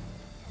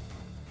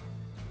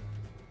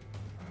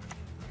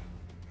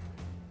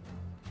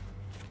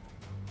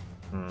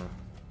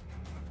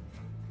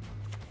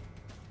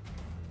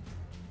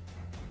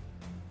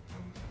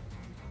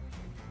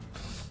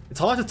 It's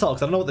hard to tell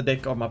because I don't know what the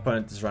deck of my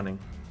opponent is running.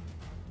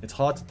 It's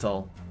hard to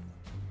tell.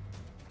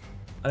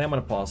 I think I'm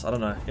gonna pass. I don't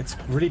know. It's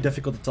really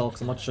difficult to tell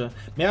because I'm not sure.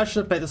 Maybe I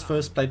should have played this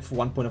first, played for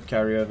 1 point of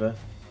carryover.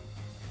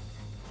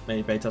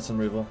 Maybe bait some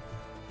removal.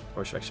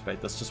 Or I should actually play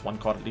this, just 1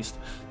 card at least.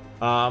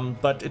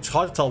 But it's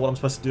hard to tell what I'm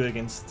supposed to do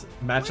against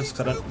matches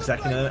because I don't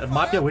exactly know. It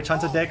might be a Witch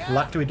Hunter deck.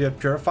 Luckily we do have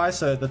Purify.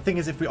 So the thing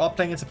is, if we are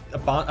playing against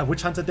a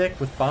Witch Hunter deck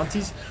with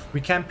bounties,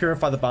 we can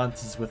purify the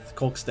bounties with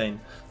Corkstain.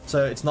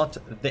 So it's not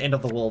the end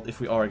of the world if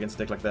we are against a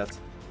deck like that.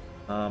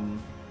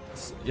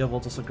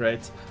 Earvolt's also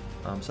great.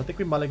 So I think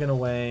we mulligan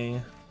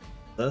away.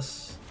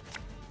 This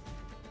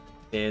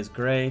is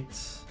great.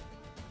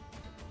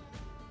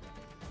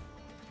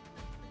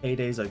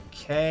 Payday's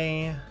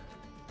okay.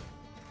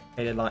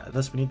 Payday line.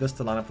 This, we need this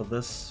to line up for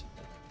this.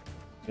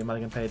 Okay,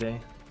 mulligan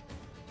Payday.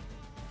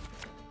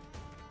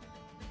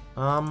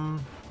 So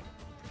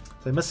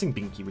we're missing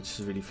Binky, which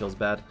really feels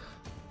bad.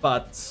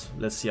 But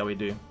let's see how we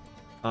do.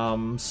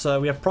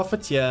 So we have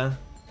Prophet here.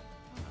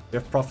 We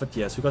have Prophet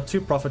here. So we've got 2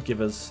 Prophet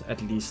givers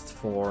at least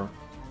for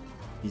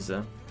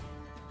Caesar.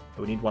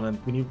 We need one.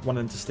 We need one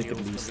to stick at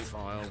least.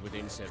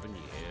 Within 7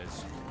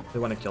 years. We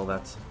want to kill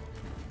that,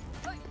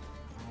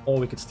 or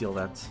we could steal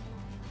that.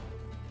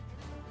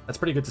 That's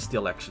pretty good to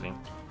steal actually.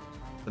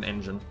 An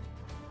engine.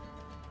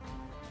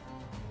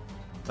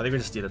 I think we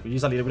just steal it. We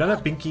use our leader. We don't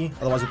have Binky,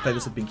 otherwise we play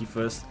this with Binky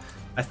first.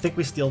 I think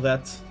we steal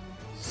that.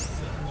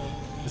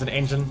 It's an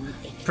engine.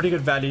 Pretty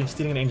good value.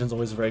 Stealing an engine is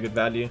always a very good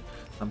value.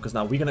 Because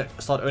now we're gonna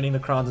start earning the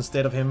crowns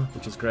instead of him,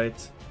 which is great.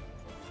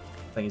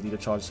 I think he's leader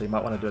charge, so you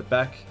might want to do it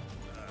back.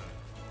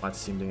 Might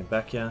see him doing it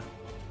back here.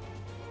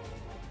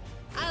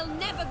 I'll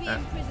never be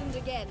imprisoned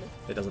again.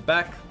 He does it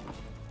back.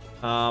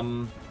 I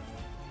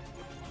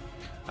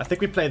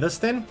think we play this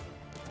then.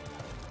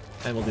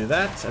 And we'll do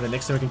that. And then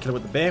next time we can kill it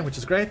with the bear, which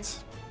is great.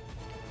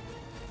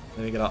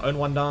 Then we get our own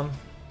one down.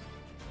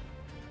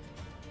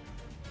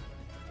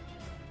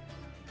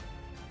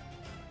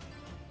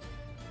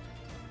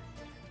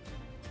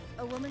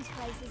 A woman's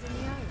place is in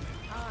the home.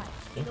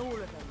 Aye, in all of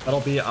them.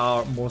 That'll be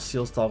our more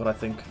seals target, I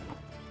think.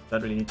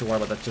 Don't really need to worry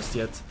about that just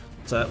yet.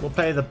 So we'll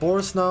play the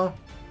Boris now.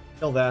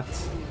 Kill that.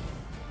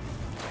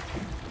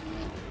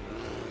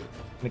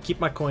 I'm gonna keep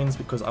my coins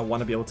because I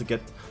want to be able to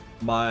get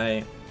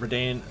my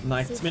Redain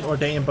Knight, I mean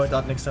Redain boat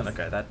out next turn.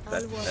 Okay, that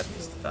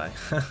needs to die.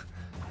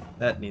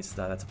 That needs to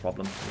die. That's a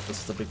problem.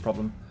 This is a big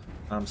problem.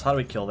 So how do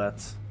we kill that?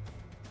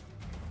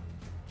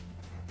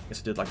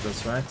 Guess we do it like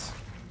this, right?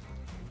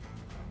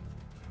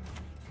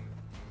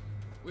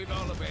 We've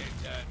all a bit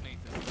of dirt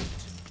beneath the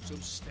boot.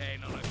 Some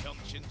stain on our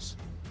conscience.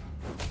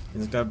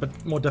 It's a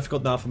bit more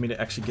difficult now for me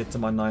to actually get to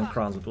my 9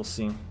 crowns, but we'll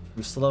see.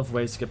 We still have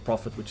ways to get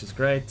profit, which is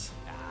great.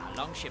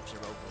 Longships are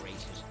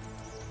overrated.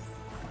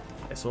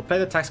 Okay, so we'll play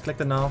the tax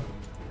collector now.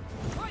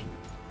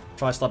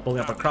 Try to start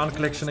building up a crown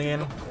collection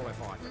again.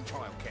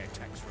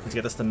 Let's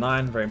get this to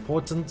 9, very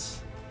important.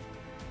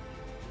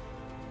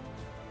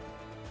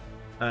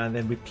 And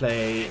then we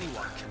play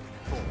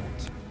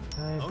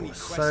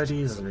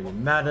 30, doesn't really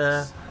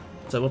matter.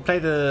 So we'll play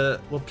the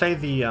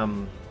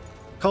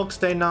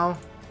Colkstain now.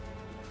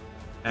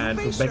 And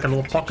we'll make a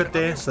little pocket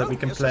there so that we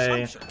can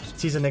play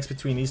Caesar next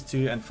between these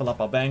 2 and fill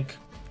up our bank.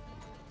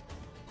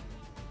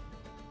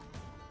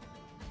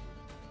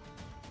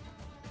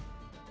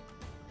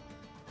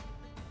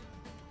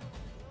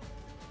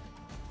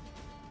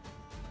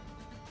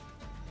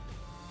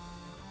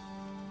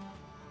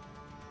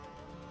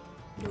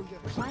 Know your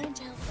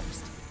clientele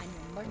first and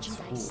your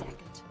merchandise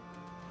second.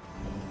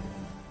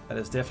 That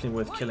is definitely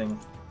worth killing.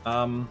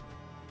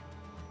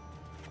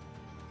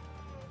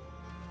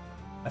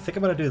 I think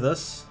I'm gonna do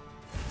this.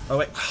 Oh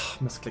wait,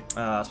 misclicked.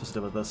 I was supposed to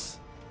do with this.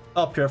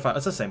 Oh, purify.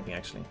 It's the same thing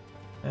actually.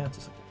 Yeah, it's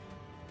just,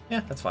 yeah,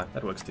 that's fine.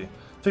 That works too.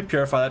 So we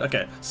purify that.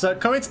 Okay. So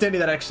coincidentally,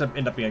 that actually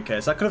ended up being okay.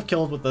 So I could have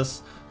killed with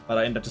this, but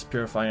I ended up just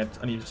purifying it.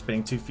 Only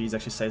spending 2 fees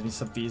actually saves me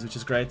some fees, which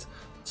is great.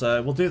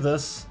 So we'll do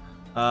this.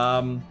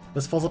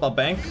 This fills up our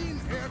bank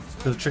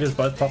because it triggers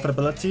both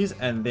profitabilities,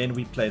 and then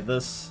we play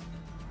this,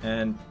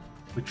 and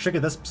we trigger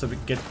this so we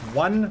get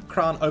 1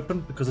 crown open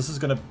because this is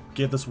gonna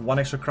give this 1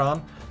 extra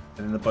crown.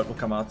 And then the boat will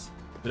come out.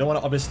 We don't want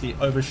to obviously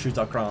overshoot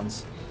our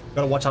crowns. You've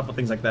got to watch out for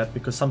things like that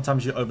because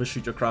sometimes you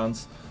overshoot your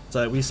crowns.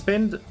 So we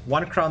spend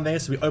 1 crown there,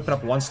 so we open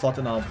up 1 slot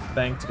in our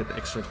bank to get the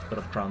extra bit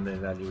of crown there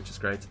value, which is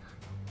great.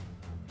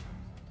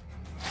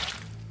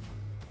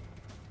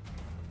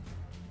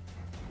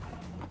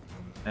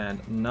 And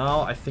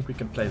now I think we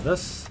can play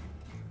this.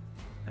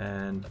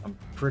 And I'm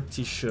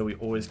pretty sure we're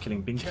always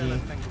killing Binky.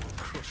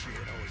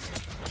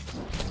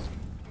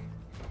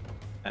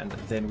 And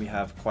then we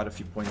have quite a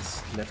few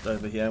points left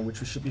over here, which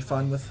we should be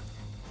fine with.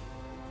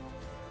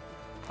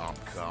 I'm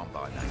calm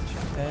by nature.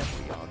 Okay.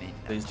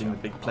 So he's doing the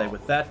big play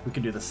with that. We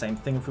can do the same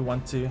thing if we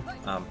want to.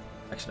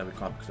 Actually, no, we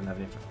can't because we don't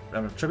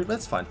have any tribute.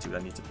 Let's find 2. I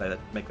need to play that,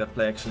 make that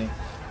play actually.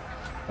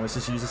 Always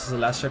just use this as a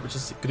last shape, which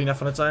is good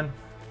enough on its own.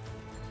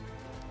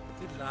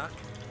 Good luck.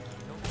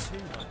 Not too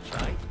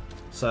much, right?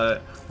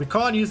 So we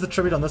can't use the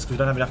tribute on this because we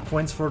don't have enough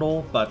points for it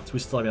all, but we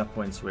still have enough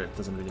points where it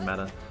doesn't really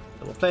matter.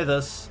 So we'll play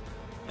this,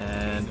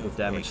 and we'll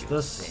damage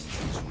this,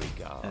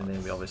 and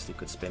then we obviously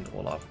could spend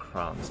all our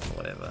crowns or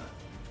whatever.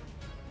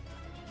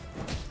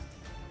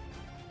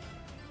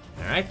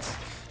 Alright.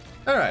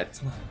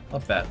 Alright.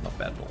 Not bad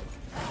at all.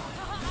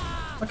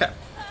 Okay.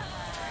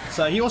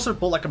 So he also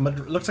built like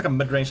looks like a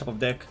mid-range type of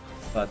deck,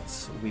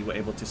 but we were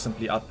able to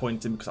simply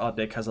outpoint him because our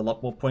deck has a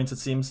lot more points, it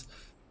seems.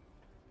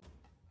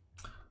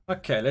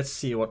 Okay, let's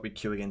see what we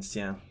queue against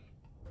here.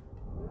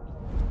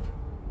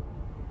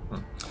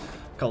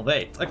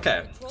 Cultivate.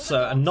 Okay,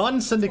 so a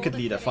non-syndicate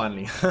leader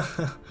finally.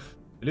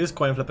 We lose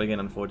coin flip again,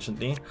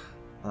 unfortunately.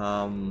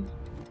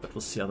 But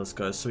we'll see how this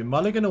goes. So we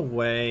mulligan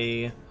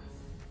away.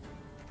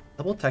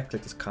 Double attack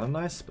click is kind of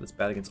nice, but it's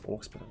bad against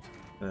orcs.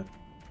 But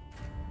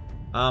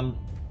I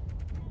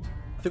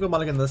think we'll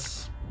mulligan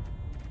this.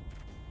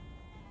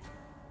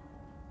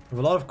 We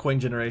have a lot of coin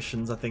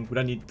generations. I think we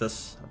don't need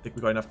this. I think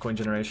we got enough coin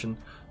generation.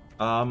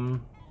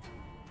 Don't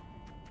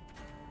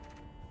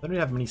really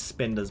have many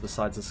spenders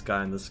besides this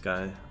guy and this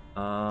guy.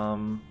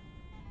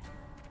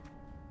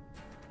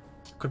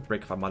 Could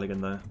break if I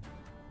mulligan though.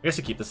 I guess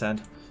we keep this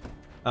hand.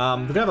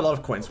 We're gonna have a lot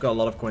of coins. We've got a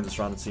lot of coins this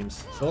round, it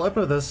seems. So we'll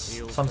open with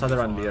this. Sometimes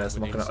around Leo, so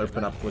I'm not gonna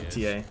open up with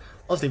TA.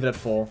 I'll just leave it at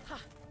 4.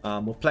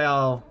 We'll play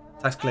our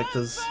tax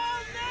collectors.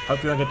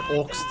 Hope we don't get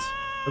orcsed.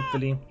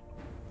 Hopefully.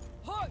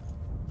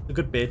 A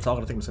good bear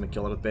target. I think I'm just gonna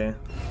kill it with bear.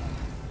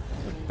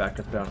 Look back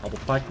at bear on Albert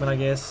Pikeman, I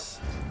guess.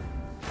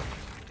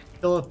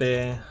 Kill it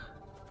bear.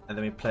 And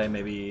then we play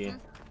maybe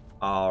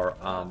our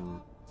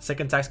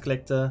second tax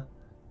collector.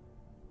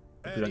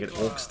 If we don't get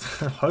orcsed.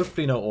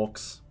 Hopefully no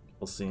orcs.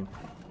 We'll see.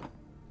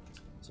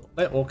 So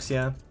we'll play orcs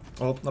here.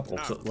 Oh, not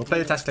orcs. We'll play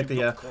the tax collector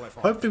here.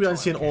 Hopefully we don't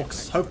see an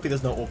orcs. Hopefully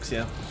there's no orcs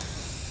here.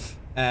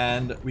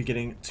 And we're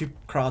getting 2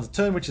 crowns a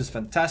turn, which is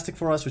fantastic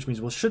for us, which means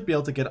we should be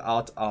able to get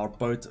out our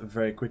boat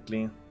very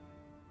quickly.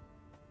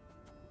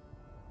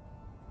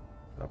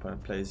 Our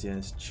opponent plays here,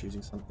 is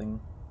choosing something.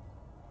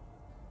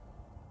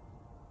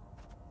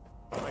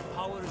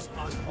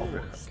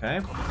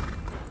 Okay.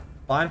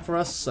 Fine for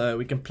us, so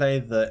we can play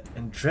the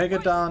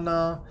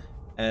Endregadana,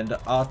 and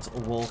out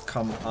will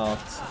come out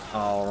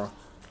our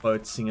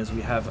boat, seeing as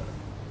we have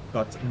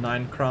got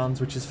 9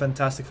 crowns, which is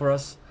fantastic for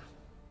us.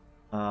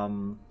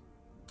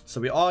 So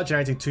we are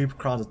generating 2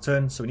 crowns a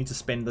turn, so we need to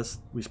spend this.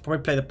 We should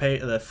probably play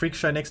the freak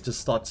show next, just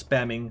start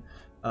spamming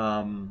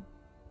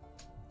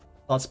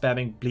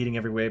bleeding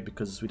everywhere,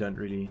 because we don't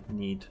really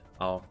need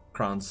our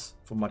crowns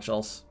for much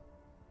else.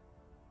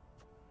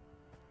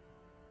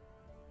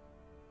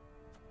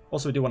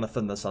 Also, we do want to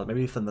thin this out.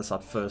 Maybe we thin this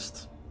out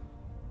first.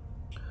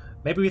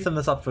 Maybe we thin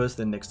this out first,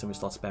 then next time we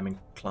start spamming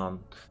clown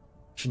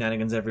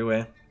shenanigans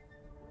everywhere.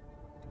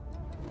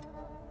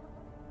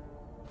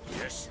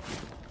 Yes.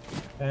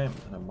 Okay, I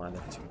don't mind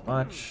that too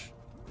much.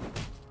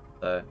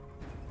 So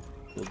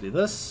we'll do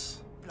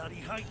this. Bloody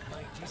hate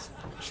mages.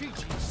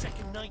 Cheating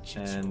second nature.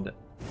 And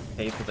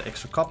pay for the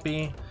extra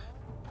copy.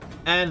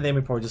 And then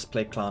we probably just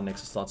play clown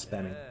next and start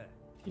spamming,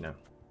 you know,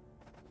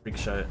 freak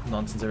show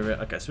nonsense everywhere.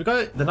 Okay, so we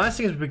go. The nice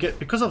thing is we get,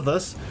 because of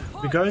this,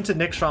 we go into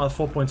next round with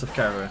 4 points of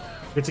carry. We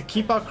get to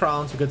keep our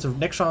crowns. We get to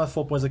next round with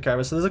 4 points of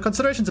carry. So there's a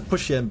consideration to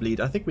push here and bleed.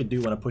 I think we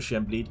do want to push here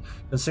and bleed,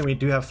 considering we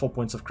do have 4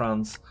 points of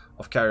crowns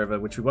of carry over,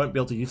 which we won't be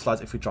able to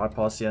utilize if we drive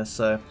past here.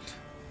 So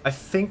I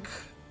think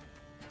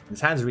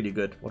this hand's really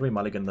good. What do we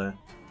mulligan though?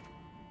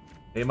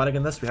 We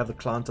mulligan this. We have the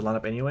clown to line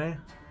up anyway.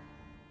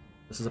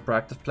 This is a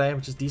proactive play,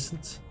 which is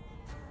decent.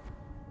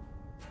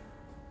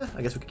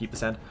 I guess we could keep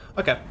this hand.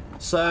 Okay,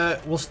 so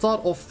we'll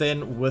start off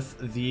then with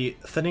the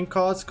thinning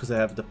cards, because they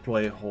have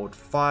deploy horde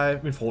 5.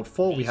 I mean, for horde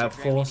 4, we have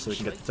 4, so we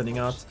can get the thinning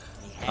out.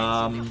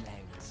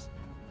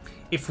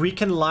 If we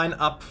can line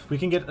up, we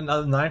can get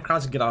another 9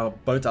 crowns and get our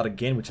boat out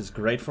again, which is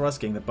great for us.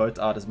 Getting the boat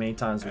out as many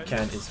times as we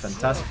can is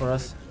fantastic for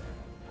us.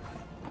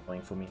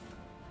 Annoying for me.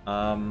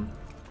 I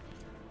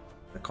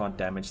can't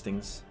damage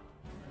things.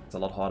 It's a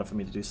lot harder for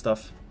me to do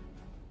stuff.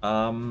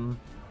 How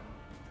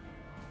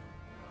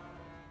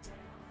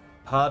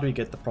do we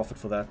get the profit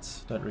for that?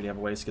 Don't really have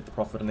ways to get the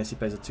profit unless he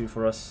pays a 2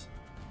 for us.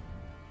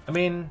 I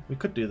mean, we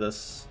could do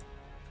this.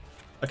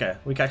 Okay,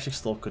 we actually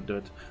still could do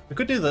it. We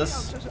could do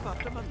this.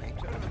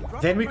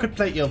 Then we could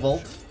play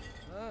Earvolt.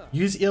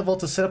 Use Earvolt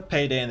to set up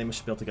payday, and then we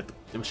should be able to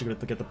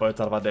get the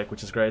boat out of our deck,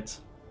 which is great.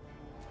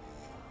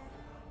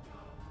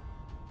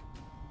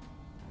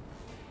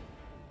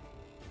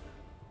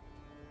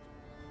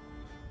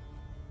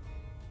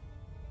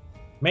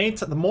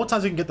 The more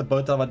times we can get the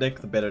boat out of our deck,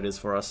 the better it is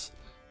for us.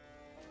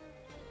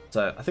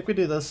 So I think we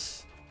do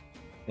this.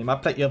 We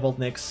might play Earvolt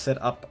next. Set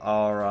up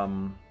our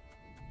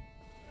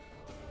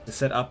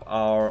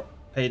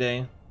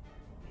payday.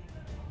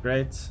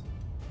 Great.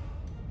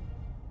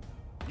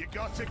 You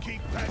got to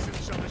keep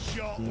peasants on a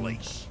short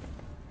leash.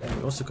 And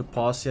we also could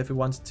pass here if we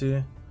wanted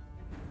to.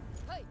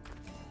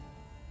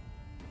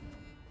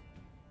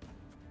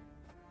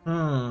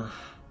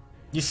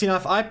 You see now,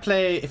 if I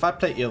play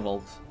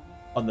Earvold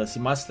on this, he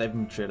might slave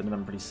him trade, and then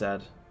I'm pretty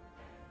sad.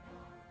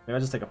 Maybe I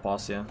just take a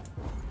pass here.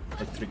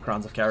 Like 3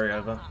 crowns of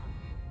carryover.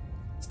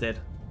 Instead.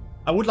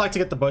 I would like to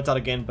get the boat out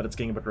again, but it's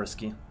getting a bit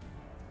risky.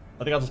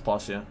 I think I'll just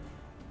pass here.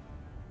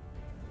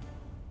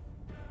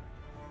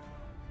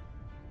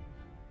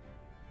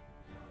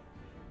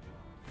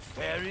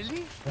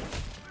 Verily?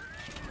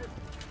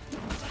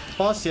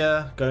 Pass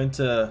here, go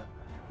into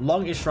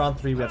long-ish round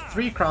 3. We have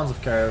 3 crowns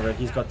of carryover.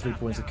 He's got 3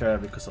 points of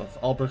carryover because of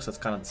Albrecht, so that's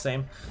kind of the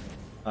same.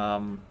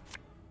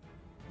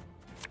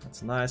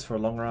 That's nice for a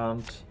long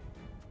round.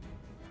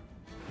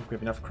 I think we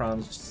have enough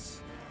crowns.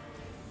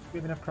 Do we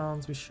have enough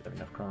crowns? We should have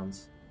enough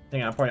crowns. I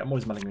think I'm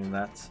always mulling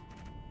that.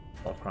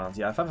 A lot of crowns.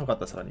 Yeah, if I haven't got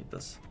this, I don't need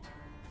this.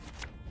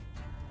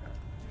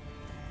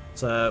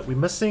 So we're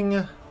missing.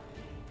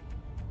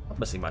 Not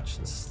missing much.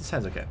 This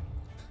hand's okay.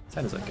 This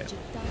hand is okay.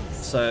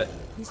 So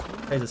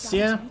there's a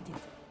seer.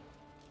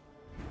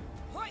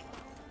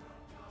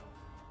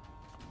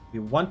 We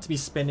want to be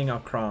spending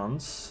our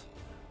crowns.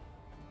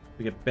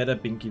 We get better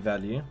binky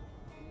value.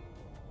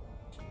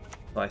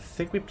 So I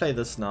think we play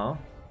this now.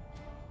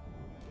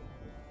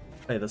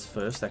 Play this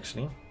first,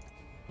 actually.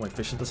 More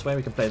efficient this way.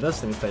 We can play this,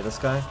 then we play this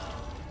guy.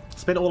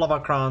 Spend all of our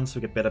crowns,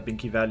 we get better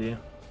binky value.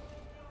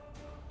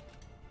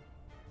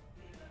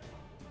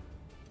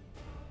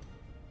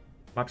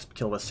 Might just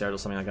kill this Sarah or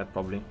something like that,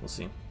 probably. We'll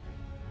see.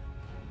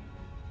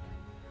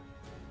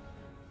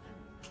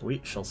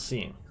 We shall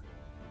see.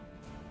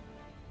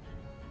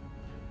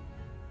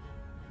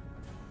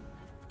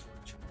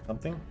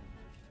 Something.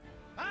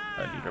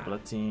 Leader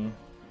ability.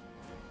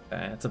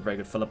 Okay, that's a very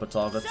good Philippa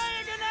target.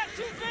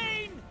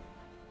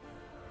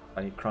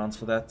 I need crowns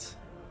for that.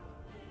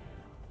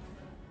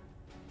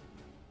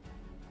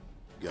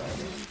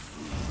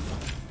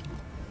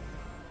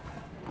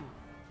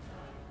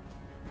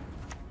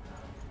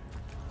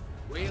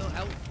 We'll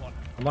help one.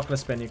 I'm not going to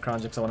spend any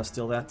crowns because I want to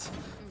steal that. So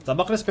I'm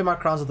not going to spend my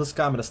crowns with this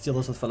guy. I'm going to steal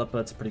this with Philippa.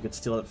 It's a pretty good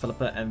steal at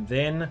Philippa. And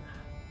then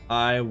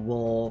I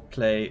will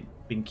play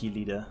Binky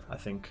Leader, I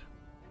think.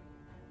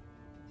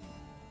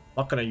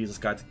 Not going to use this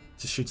guy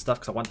to shoot stuff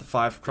because I want the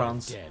 5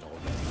 crowns.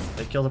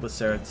 They killed it with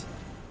Seret.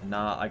 And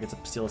now I get to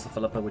steal this with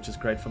Philippa, which is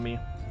great for me.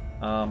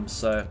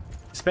 So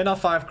spend our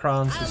 5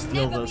 crowns to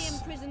steal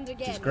this,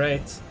 which is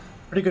great.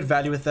 Pretty good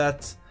value with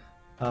that.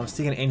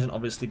 Stealing an engine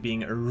obviously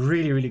being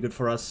really, really good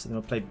for us. And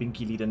we'll play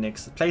Binky Leader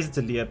next. It plays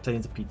into Leo, plays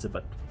into Peter,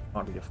 but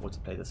can't really afford to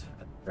play this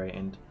at the very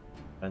end.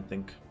 I don't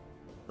think.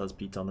 Does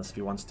Peter on this if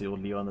he wants to, or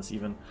Leo on this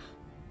even.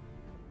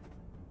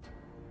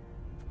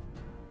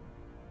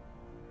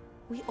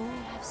 We all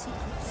have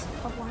secrets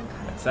of one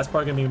kind. So that's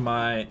probably going to be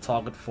my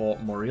target for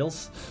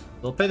Morils.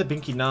 We'll play the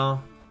Binky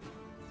now.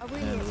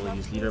 And we'll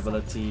use leader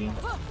ability.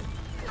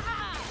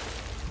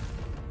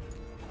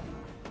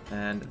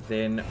 And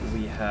then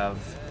we have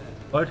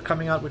boat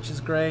coming out, which is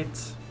great.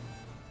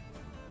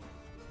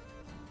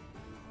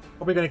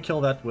 Probably going to kill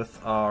that with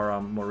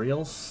our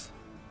Morils.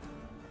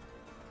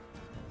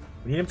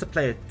 We need him to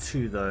play a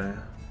 2 though.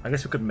 I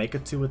guess we could make a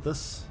 2 with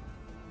this.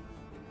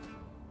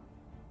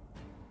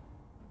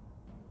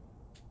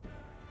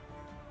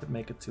 Could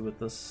make a 2 with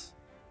this.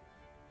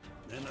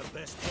 Then the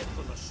best head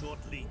for the short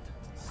lead.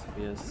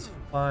 Is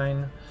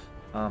fine.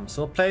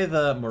 So we'll play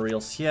the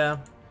Morils here.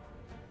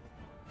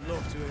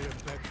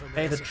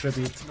 Pay the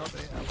tribute.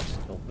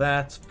 Kill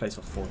that. Plays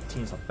for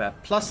 14, it's not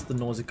bad. Plus the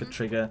Nausicaa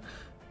trigger.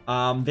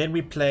 Then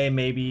we play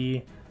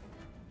maybe.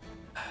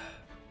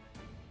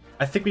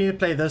 I think we need to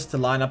play this to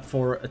line up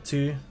for a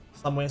 2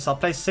 somewhere. So I'll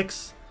play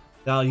 6.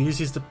 Then I'll use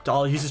his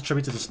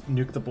tribute to just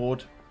nuke the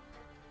board.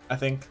 I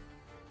think.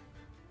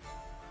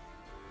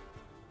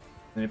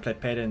 Then we play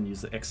Payday and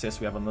use the excess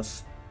we have on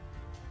this.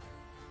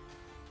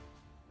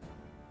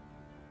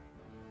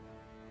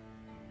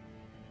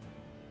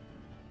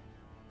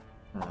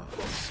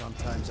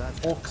 Sometimes I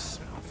Orcs.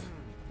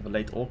 The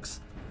late Orcs.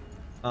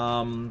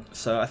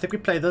 So I think we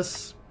play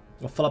this.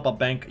 We'll fill up our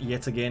bank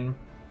yet again.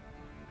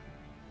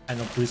 And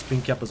we'll boost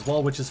Binky up as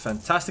well, which is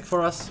fantastic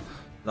for us.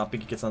 Now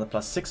Binky gets another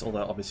 +6,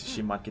 although obviously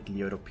she might get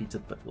Leo or Peter,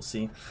 but we'll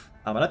see.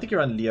 I don't think you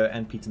run Leo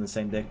and Peter in the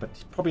same deck, but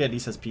he probably at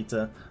least has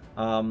Peter.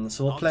 So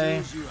we'll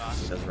play. He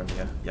does run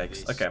Leo.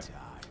 Yikes. Okay.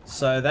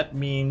 So that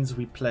means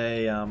we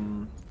play. I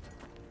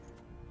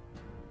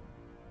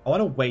want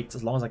to wait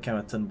as long as I can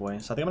with Tin Boy.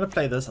 So I think I'm going to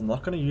play this. I'm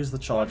not going to use the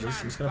charges.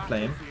 I'm just going to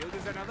play him.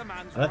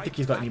 I don't think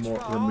he's got any more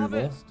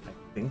removal. I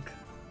think.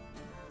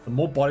 The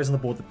more bodies on the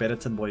board, the better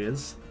Tin Boy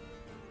is.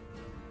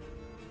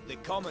 The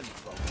common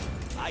folk.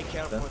 I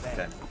care for them.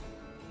 Okay.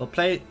 We'll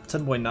play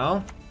Tin Boy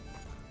now.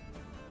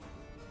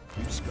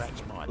 You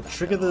scratch my We'll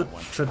trigger the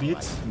tribute,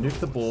 nuke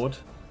the board,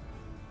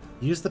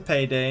 use the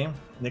Payday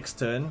next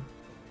turn.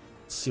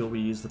 Let's see what we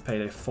use the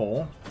Payday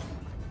for.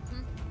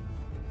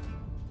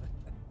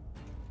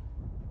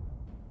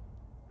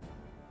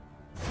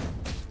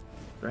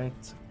 Great,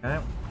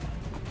 okay.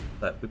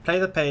 So we play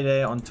the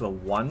Payday onto a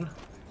 1.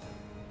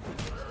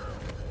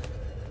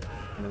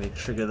 And then we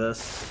trigger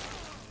this.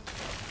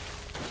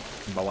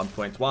 By 1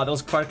 point. Wow, that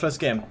was quite a close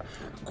game.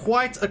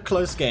 Quite a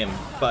close game,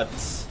 but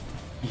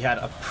he had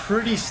a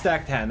pretty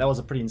stacked hand. That was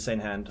a pretty insane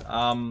hand.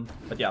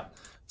 But yeah,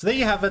 so there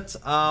you have it.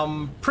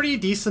 Pretty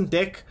decent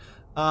deck,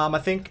 I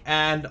think,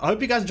 and I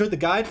hope you guys enjoyed the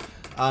guide.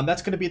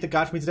 That's going to be the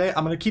guide for me today.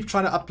 I'm going to keep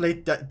trying to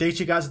update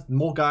you guys with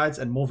more guides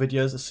and more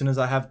videos as soon as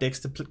I have decks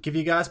to give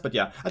you guys. But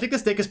yeah, I think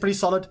this deck is pretty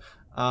solid.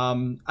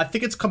 I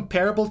think it's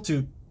comparable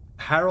to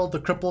Harold the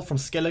Cripple from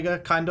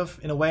Skellige, kind of,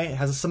 in a way. It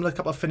has a similar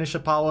couple of finisher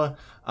power.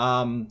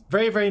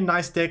 Very, very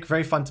nice deck.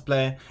 Very fun to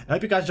play. I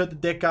hope you guys enjoyed the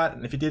deck guide.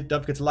 And if you did, don't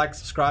forget to like,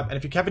 subscribe. And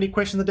if you have any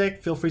questions on the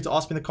deck, feel free to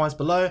ask me in the comments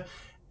below.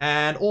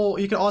 Or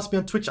you can ask me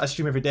on Twitch. I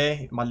stream every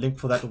day. My link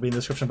for that will be in the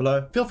description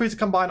below. Feel free to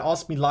come by and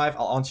ask me live.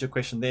 I'll answer your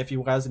question there if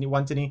you guys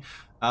want any.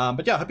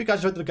 But yeah, I hope you guys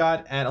enjoyed the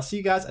guide. And I'll see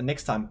you guys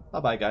next time.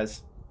 Bye-bye,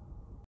 guys.